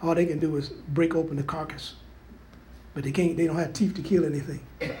 All they can do is break open the carcass. But they don't have teeth to kill anything.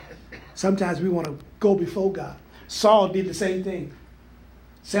 Sometimes we want to go before God. Saul did the same thing.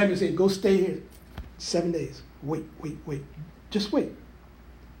 Samuel said, go stay here 7 days. Wait. Just wait.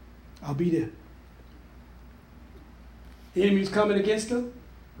 I'll be there. The enemy's coming against him,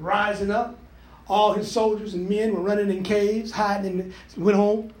 rising up. All his soldiers and men were running in caves, hiding, went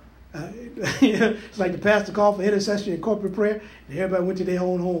home. It's like the pastor called for intercession and corporate prayer, and everybody went to their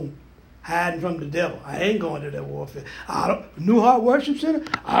own home, hiding from the devil. I ain't going to that warfare. New Heart Worship Center?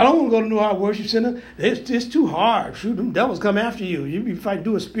 I don't want to go to New Heart Worship Center. It's too hard. Shoot, them devils come after you. You be fighting,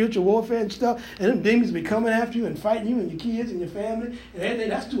 doing spiritual warfare and stuff, and them demons be coming after you and fighting you and your kids and your family and everything.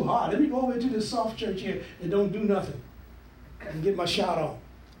 That's too hard. Let me go over to this soft church here that don't do nothing and get my shout on.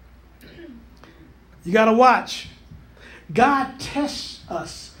 You got to watch. God tests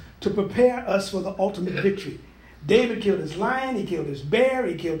us to prepare us for the ultimate victory. David killed his lion, he killed his bear,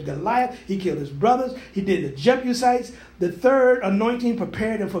 he killed Goliath, he killed his brothers, he did the Jebusites. The 3rd anointing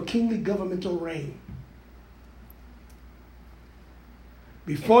prepared him for kingly governmental reign.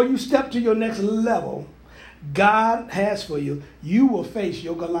 Before you step to your next level, God has for you, you will face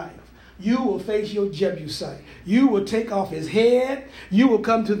your Goliath. You will face your Jebusite. You will take off his head. You will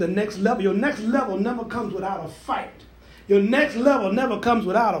come to the next level. Your next level never comes without a fight. Your next level never comes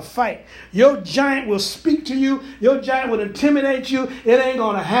without a fight. Your giant will speak to you. Your giant will intimidate you. It ain't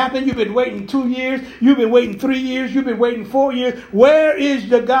going to happen. You've been waiting 2 years. You've been waiting 3 years. You've been waiting 4 years. Where is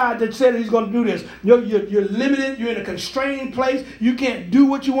the God that said he's going to do this? You're limited. You're in a constrained place. You can't do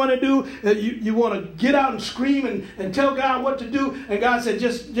what you want to do. You want to get out and scream and tell God what to do. And God said,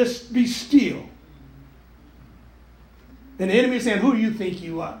 just be still. And the enemy is saying, who do you think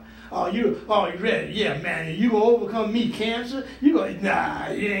you are? You ready? Yeah, man. You gonna overcome me, cancer? You go? Nah,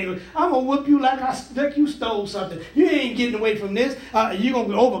 you ain't. I'm gonna whoop you like you stole something. You ain't getting away from this. You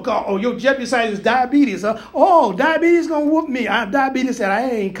gonna overcome? Oh, your Jebusite is diabetes. Oh, diabetes gonna whoop me. Diabetes said I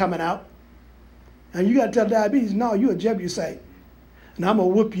ain't coming out. And you gotta tell diabetes, no, you a Jebusite, and I'm gonna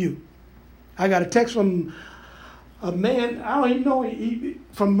whoop you. I got a text from a man, I don't even know,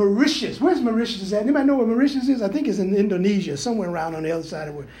 from Mauritius. Where's Mauritius at? Anybody know where Mauritius is? I think it's in Indonesia, somewhere around on the other side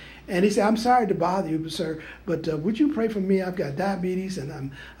of the world. And he said, I'm sorry to bother you, sir, but would you pray for me? I've got diabetes,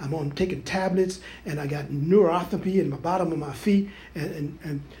 and I'm on taking tablets, and I got neuropathy in the bottom of my feet,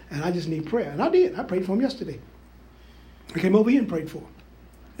 and I just need prayer. And I did. I prayed for him yesterday. I came over here and prayed for him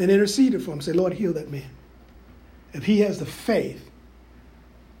and interceded for him. Said, Lord, heal that man. If he has the faith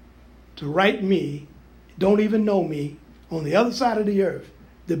to write me, don't even know me, on the other side of the earth,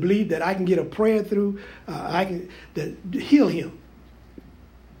 to believe that I can get a prayer through, heal him.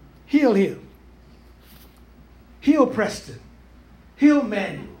 Heal him. Heal Preston. Heal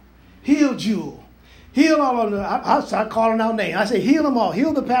Manuel. Heal Jewel. Heal all of them. I'll start calling out names. I say, heal them all.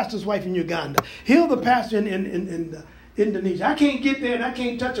 Heal the pastor's wife in Uganda. Heal the pastor in Indonesia. I can't get there and I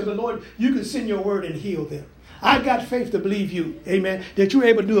can't touch them, but Lord, you can send your word and heal them. I got faith to believe you, amen, that you're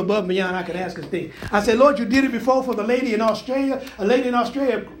able to do above and beyond I could ask or think. I said, Lord, you did it before for the lady in Australia. A lady in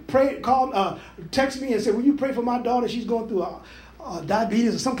Australia texted me and said, will you pray for my daughter? She's going through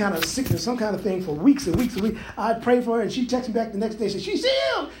diabetes or some kind of sickness, some kind of thing for weeks and weeks and weeks. I prayed for her and she texted me back the next day and said, she's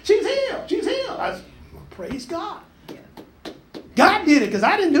healed, she's healed, she's healed. I said, well, praise God. God did it because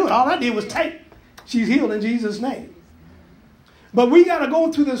I didn't do it. All I did was type, she's healed in Jesus' name. But we got to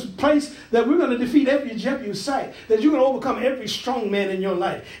go through this place that we're going to defeat every Jebusite, that you're going to overcome every strong man in your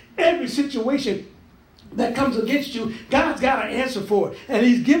life. Every situation that comes against you, God's got an answer for it. And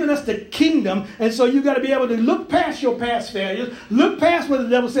he's given us the kingdom. And so you got to be able to look past your past failures. Look past where the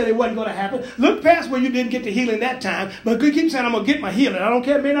devil said it wasn't going to happen. Look past where you didn't get the healing that time. But keep saying, I'm going to get my healing. I don't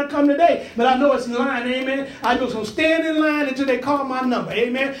care, it may not come today. But I know it's in line, amen. I'm just going to stand in line until they call my number,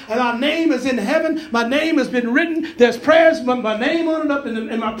 amen. And our name is in heaven. My name has been written. There's prayers, my name on it up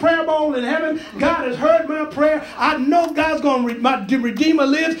in my prayer bowl in heaven. God has heard my prayer. I know God's going to, my Redeemer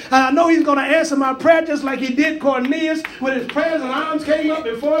lives. And I know he's going to answer my prayer just like he did Cornelius when his prayers and arms came up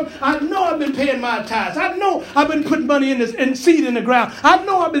before him. I know I've been paying my tithes. I know I've been putting money in this and seed in the ground. I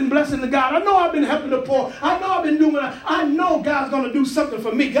know I've been blessing the God. I know I've been helping the poor. I know I've been doing what I know God's going to do something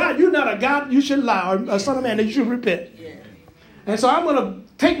for me. God, you're not a God you should lie, or a son of man that you should repent. Yeah. And so I'm going to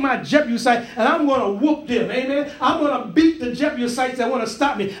take my Jebusite and I'm going to whoop them. Amen. I'm going to beat the Jebusites that want to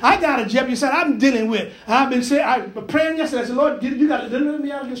stop me. I got a Jebusite I'm dealing with. I've been saying, I was praying yesterday. I said, Lord, you got to deliver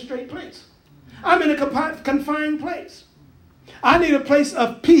me out of this straight place. I'm in a confined place. I need a place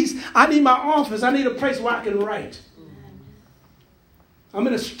of peace. I need my office. I need a place where I can write. I'm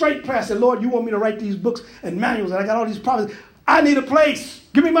in a straight place. I said, Lord, you want me to write these books and manuals, and I got all these problems. I need a place.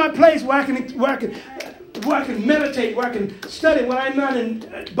 Give me my place where I can meditate, where I can study, where I'm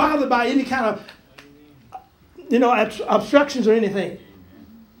not bothered by any kind of, obstructions or anything.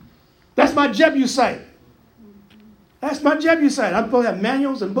 That's my Jebusite. That's my Jebusite. I'm supposed to have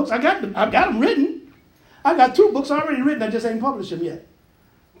manuals and books. I got them written. I got 2 books already written. I just ain't published them yet.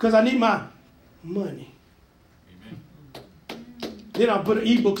 Because I need my money. Amen. Then I'll put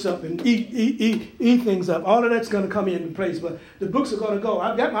e-books up and e-things up. All of that's going to come into place. But the books are going to go.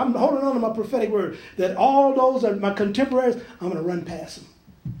 I'm holding on to my prophetic word that all those are my contemporaries. I'm going to run past them.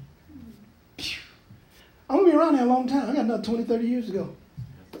 I'm going to be around here a long time. I got another 20, 30 years to go.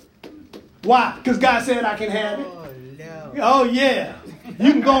 Why? Because God said I can have it. Oh, yeah.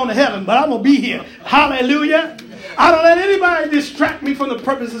 You can go on to heaven, but I'm going to be here. Hallelujah. I don't let anybody distract me from the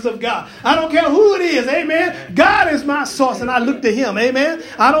purposes of God. I don't care who it is. Amen. God is my source, and I look to him. Amen.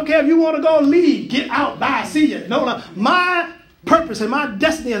 I don't care if you want to go leave. Get out. Bye. See you. No. My purpose and my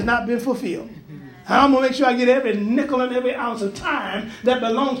destiny has not been fulfilled. I'm going to make sure I get every nickel and every ounce of time that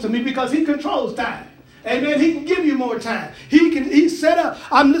belongs to me because he controls time. Amen. He can give you more time. He's set up.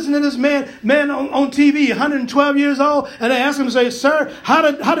 I'm listening to this man on TV, 112 years old, and they ask him, say, sir,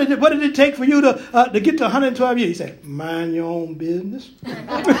 what did it take for you to get to 112 years? He said, mind your own business.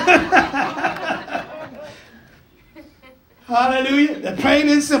 Hallelujah. They're plain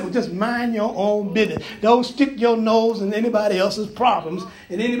and simple. Just mind your own business. Don't stick your nose in anybody else's problems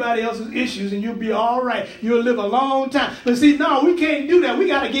and anybody else's issues, and you'll be all right. You'll live a long time. But see, no, we can't do that. We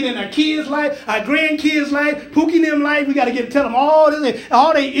got to get in our kids' life, our grandkids' life, Pookie and them life. We got to tell them all this,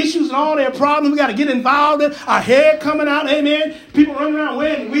 all their issues and all their problems. We got to get involved in our hair coming out. Amen. People running around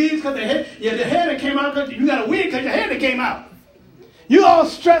wearing wigs because their hair that came out. You got a wig because your hair that came out. You all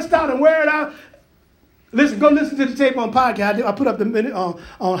stressed out and wear it out. Listen, go listen to the tape on podcast. I put up the minute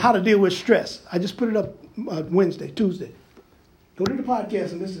on how to deal with stress. I just put it up Tuesday. Go to the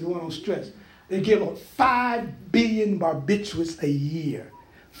podcast and listen to the one on stress. They give out 5 billion barbiturates a year.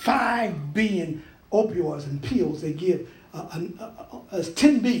 5 billion opioids and pills they give.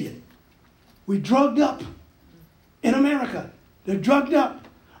 10 billion. We drugged up in America. They're drugged up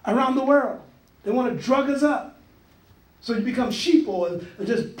around the world. They want to drug us up. So you become sheep or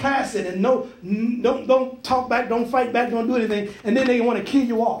just placid and don't talk back, don't fight back, don't do anything, and then they want to kill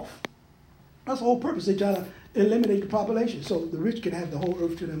you off. That's the whole purpose. They try to eliminate the population so the rich can have the whole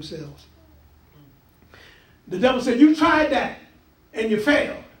earth to themselves. The devil said, you tried that and you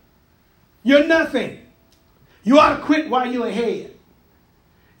failed. You're nothing. You ought to quit while you're ahead.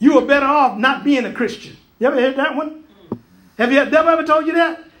 You were better off not being a Christian. You ever heard that one? Have the devil ever told you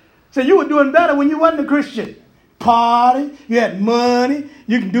that? So you were doing better when you wasn't a Christian. Party, you had money,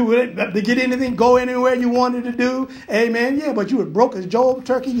 you can do it to get anything, go anywhere you wanted to do. Amen. Yeah, but you were broke as Job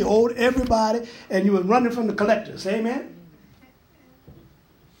Turkey, you owed everybody, and you were running from the collectors. Amen.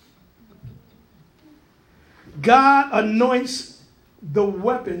 God anoints the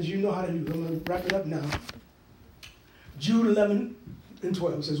weapons you know how to use. I'm going to wrap it up now. Jude 11 and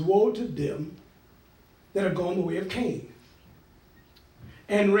 12 says, woe to them that are gone the way of Cain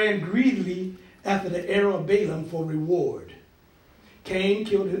and ran greedily after the error of Balaam for reward. Cain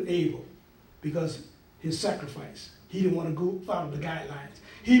killed Abel because his sacrifice. He didn't want to go follow the guidelines.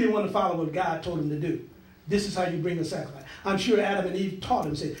 He didn't want to follow what God told him to do. This is how you bring a sacrifice. I'm sure Adam and Eve taught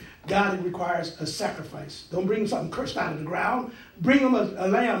him, said, God requires a sacrifice. Don't bring something cursed out of the ground. Bring him a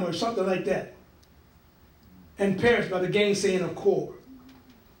lamb or something like that. and perished by the gainsaying of Korah.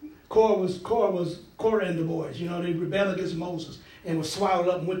 Korah Korah and the boys. You know, they rebelled against Moses and was swallowed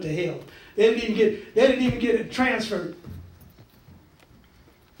up and went to hell. They didn't even get it transferred.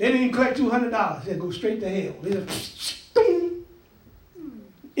 They didn't even collect $200. They'd go straight to hell. They just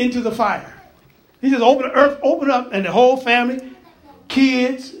into the fire. He just opened the earth, opened up, and the whole family,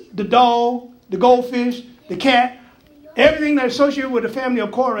 kids, the dog, the goldfish, the cat, everything that associated with the family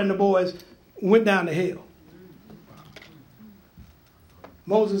of Korah and the boys went down to hell.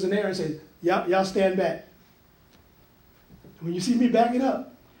 Moses and Aaron said, y'all stand back. When you see me backing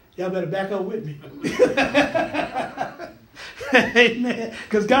up, y'all better back up with me. Amen.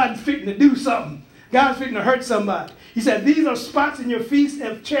 Because God's fitting to do something. God's fitting to hurt somebody. He said, these are spots in your feast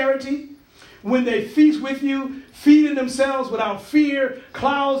of charity. When they feast with you, feeding themselves without fear,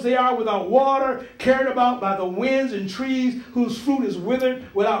 clouds they are without water, carried about by the winds, and trees whose fruit is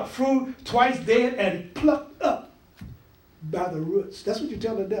withered, without fruit, twice dead, and plucked up by the roots. That's what you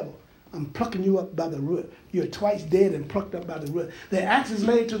tell the devil. I'm plucking you up by the root. You're twice dead and plucked up by the root. The axe is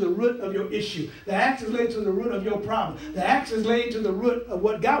laid to the root of your issue. The axe is laid to the root of your problem. The axe is laid to the root of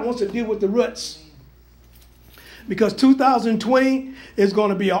what God wants to deal with the roots. Because 2020 is going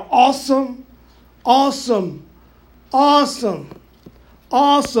to be an awesome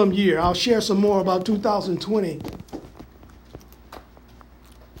year. I'll share some more about 2020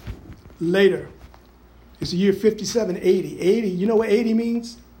 later. It's the year 5780. 80, you know what 80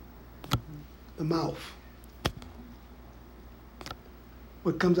 means? The mouth.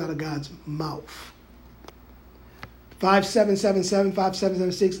 What comes out of God's mouth. 5777,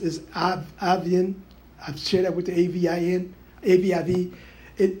 5776 is Avian. I've shared that with the AVIN. AVIV.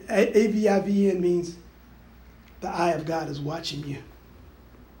 AVIVN means the eye of God is watching you.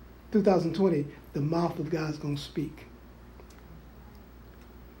 2020, the mouth of God is going to speak.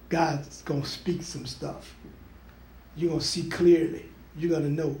 God's going to speak some stuff. You're going to see clearly. You're going to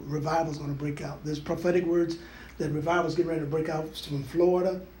know. Revival's going to break out. There's prophetic words that revival's getting ready to break out from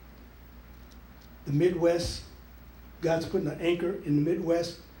Florida, the Midwest. God's putting an anchor in the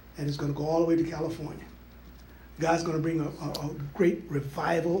Midwest, and it's going to go all the way to California. God's going to bring a great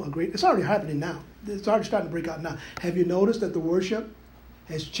revival, it's already happening now. It's already starting to break out now. Have you noticed that the worship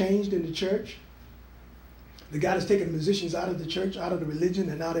has changed in the church? The God has taken musicians out of the church, out of the religion,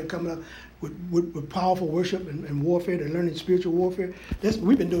 and now they're coming up with powerful worship and warfare. They're learning spiritual warfare.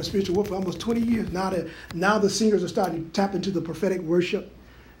 We've been doing spiritual warfare for almost 20 years. Now the singers are starting to tap into the prophetic worship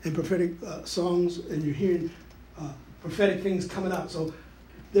and prophetic songs, and you're hearing prophetic things coming out. So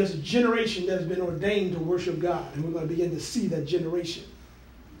there's a generation that has been ordained to worship God, and we're going to begin to see that generation.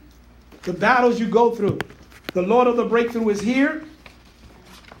 The battles you go through, the Lord of the breakthrough is here.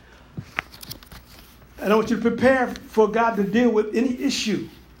 And I want you to prepare for God to deal with any issue.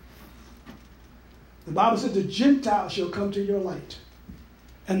 The Bible says the Gentiles shall come to your light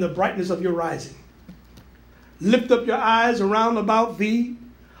and the brightness of your rising. Lift up your eyes around about thee,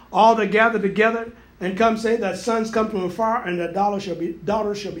 all that gather together, and come say that sons come from afar and that daughters shall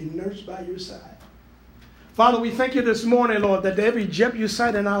be nursed by your side. Father, we thank you this morning, Lord, that every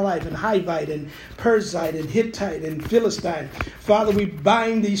Jebusite in our life, and Hivite, and Perizzite, and Hittite, and Philistine, Father, we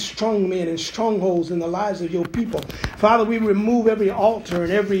bind these strong men and strongholds in the lives of your people. Father, we remove every altar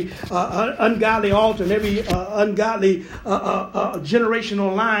and every ungodly altar and every ungodly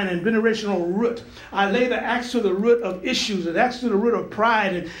generational line and generational root. I lay the axe to the root of issues, and axe to the root of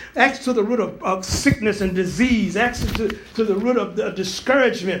pride, and axe to the root of sickness and disease, axe to the root of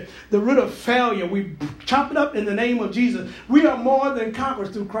discouragement, the root of failure. We chop it up in the name of Jesus. We are more than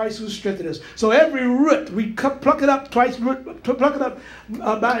conquerors through Christ who strengthened us. So every root, we pluck it up twice, pluck it up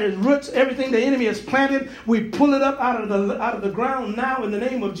by its roots. Everything the enemy has planted, we pull it up out of the ground now in the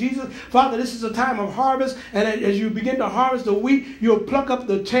name of Jesus. Father, this is a time of harvest, and as you begin to harvest the wheat, you'll pluck up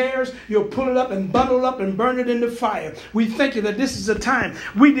the tares, you'll pull it up and bundle it up and burn it in the fire. We thank you that this is a time.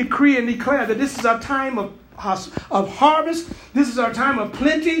 We decree and declare that this is a time of harvest. This is our time of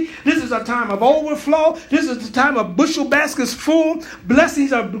plenty. This is our time of overflow. This is the time of bushel baskets full.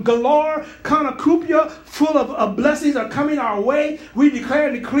 Blessings are galore. Cornucopia full of blessings are coming our way. We declare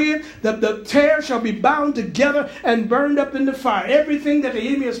and decree that the tares shall be bound together and burned up in the fire. Everything that the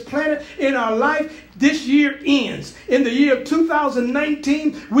enemy has planted in our life, this year ends. In the year of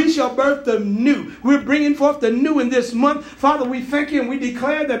 2019, we shall birth the new. We're bringing forth the new in this month. Father, we thank you and we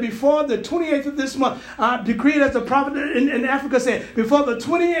declare that before the 28th of this month, I decree it as the prophet in Africa said, before the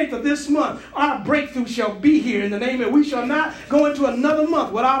 28th of this month, our breakthrough shall be here in the name of, we shall not go into another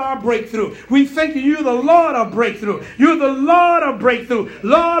month without our breakthrough. We thank you. You're the Lord of breakthrough. You're the Lord of breakthrough.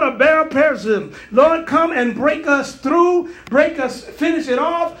 Lord of Baal Perazim. Lord, come and break us through, break us, finish it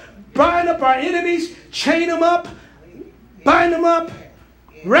off. bind up our enemies, chain them up, bind them up,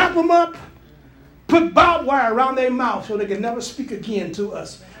 wrap them up, put barbed wire around their mouth so they can never speak again to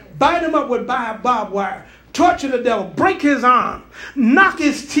us. Bind them up with barbed wire. Torture the devil. Break his arm. Knock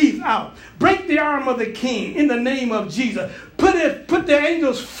his teeth out. Break the arm of the king in the name of Jesus. Put the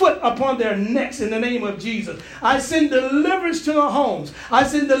angel's foot upon their necks in the name of Jesus. I send deliverance to the homes. I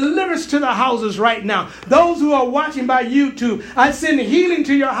send deliverance to the houses right now. Those who are watching by YouTube, I send healing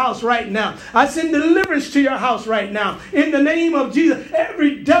to your house right now. I send deliverance to your house right now. In the name of Jesus,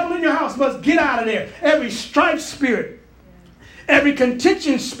 every devil in your house must get out of there. Every strife spirit, every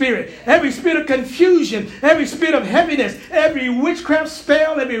contention spirit, every spirit of confusion, every spirit of heaviness, every witchcraft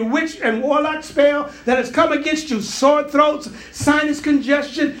spell, every witch and warlock spell that has come against you, sore throats, sinus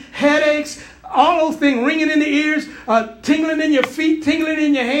congestion, headaches, all those things ringing in the ears, tingling in your feet, tingling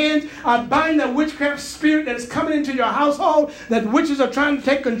in your hands. I bind that witchcraft spirit that is coming into your household, that witches are trying to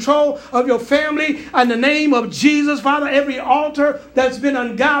take control of your family. In the name of Jesus, Father, every altar that's been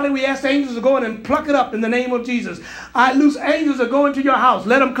ungodly, we ask the angels to go in and pluck it up in the name of Jesus. I loose angels to go into your house.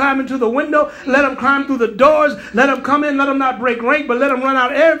 Let them climb into the window. Let them climb through the doors. Let them come in. Let them not break rank, but let them run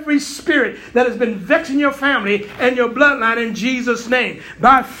out every spirit that has been vexing your family and your bloodline in Jesus' name.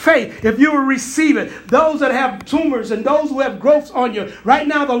 By faith, if you will receive it, those that have tumors and those who have growths on you, right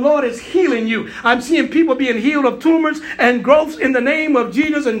now the Lord is healing you. I'm seeing people being healed of tumors and growths in the name of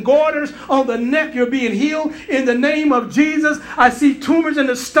Jesus, and goiters on the neck. You're being healed in the name of Jesus. I see tumors in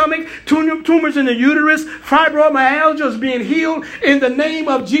the stomach, tumors in the uterus, fibromyalgia is being healed in the name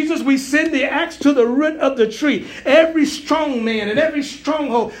of Jesus. We send the axe to the root of the tree. Every strong man and every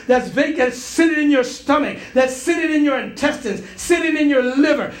stronghold that's vacant, sitting in your stomach, that's sitting in your intestines, sitting in your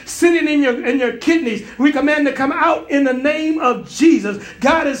liver, sitting in your kidneys, we command to come out in the name of Jesus.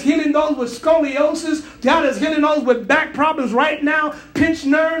 God is healing those with scoliosis. God is healing those with back problems right now, pinched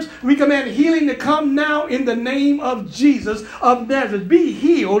nerves. We command healing to come now in the name of Jesus of Nazareth. Be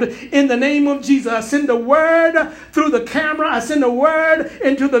healed in the name of Jesus. I send the word through the camera. I send the word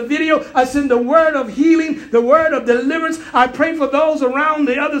into the video. I send the word of healing, the word of deliverance. I pray for those around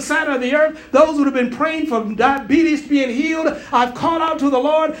the other side of the earth, those who have been praying for diabetes being healed. I've called out to the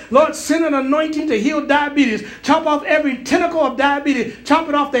Lord. Lord, send an anointing to heal diabetes. Chop off every tentacle of diabetes. Chop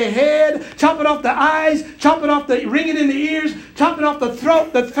it off the head. Chop it off the eyes. Chop it off the ringing in the ears. Chop it off the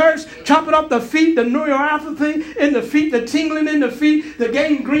throat, the thirst. Chop it off the feet, the neuropathy in the feet, the tingling in the feet, the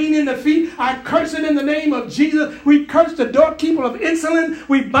gangrene in the feet. I curse it in the name of Jesus. We curse the doorkeeper of insulin.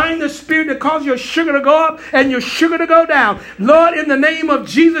 We bind the spirit that causes your sugar to go up and your sugar to go down. Lord, in the name of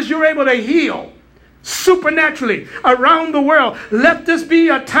Jesus, you're able to heal supernaturally around the world. Let this be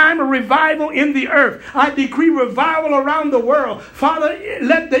a time of revival in the earth. I decree revival around the world. Father,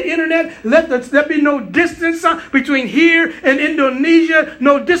 let the internet, there be no distance between here and Indonesia,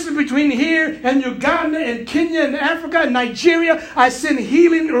 no distance between here and Uganda and Kenya and Africa and Nigeria. I send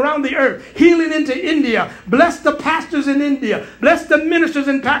healing around the earth, healing into India. Bless the pastors in India. Bless the ministers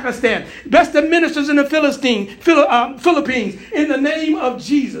in Pakistan. Bless the ministers in the Philippines in the name of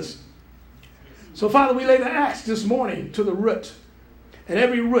Jesus. So, Father, we lay the axe this morning to the root, and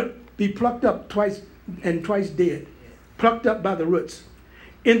every root be plucked up twice and twice dead, plucked up by the roots,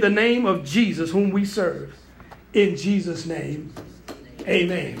 in the name of Jesus, whom we serve. In Jesus' name,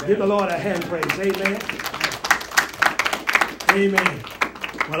 amen. Give the Lord a hand praise. Amen. Amen.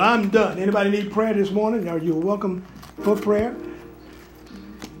 Well, I'm done. Anybody need prayer this morning? Are you welcome for prayer?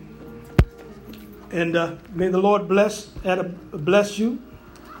 And may the Lord bless you.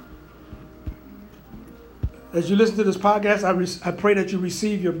 As you listen to this podcast, I pray that you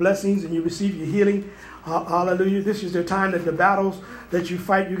receive your blessings and you receive your healing. Hallelujah. This is the time that the battles that you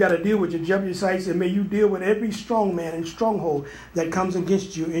fight, you got to deal with your Jebusites, and may you deal with every strong man and stronghold that comes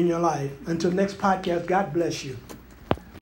against you in your life. Until next podcast, God bless you.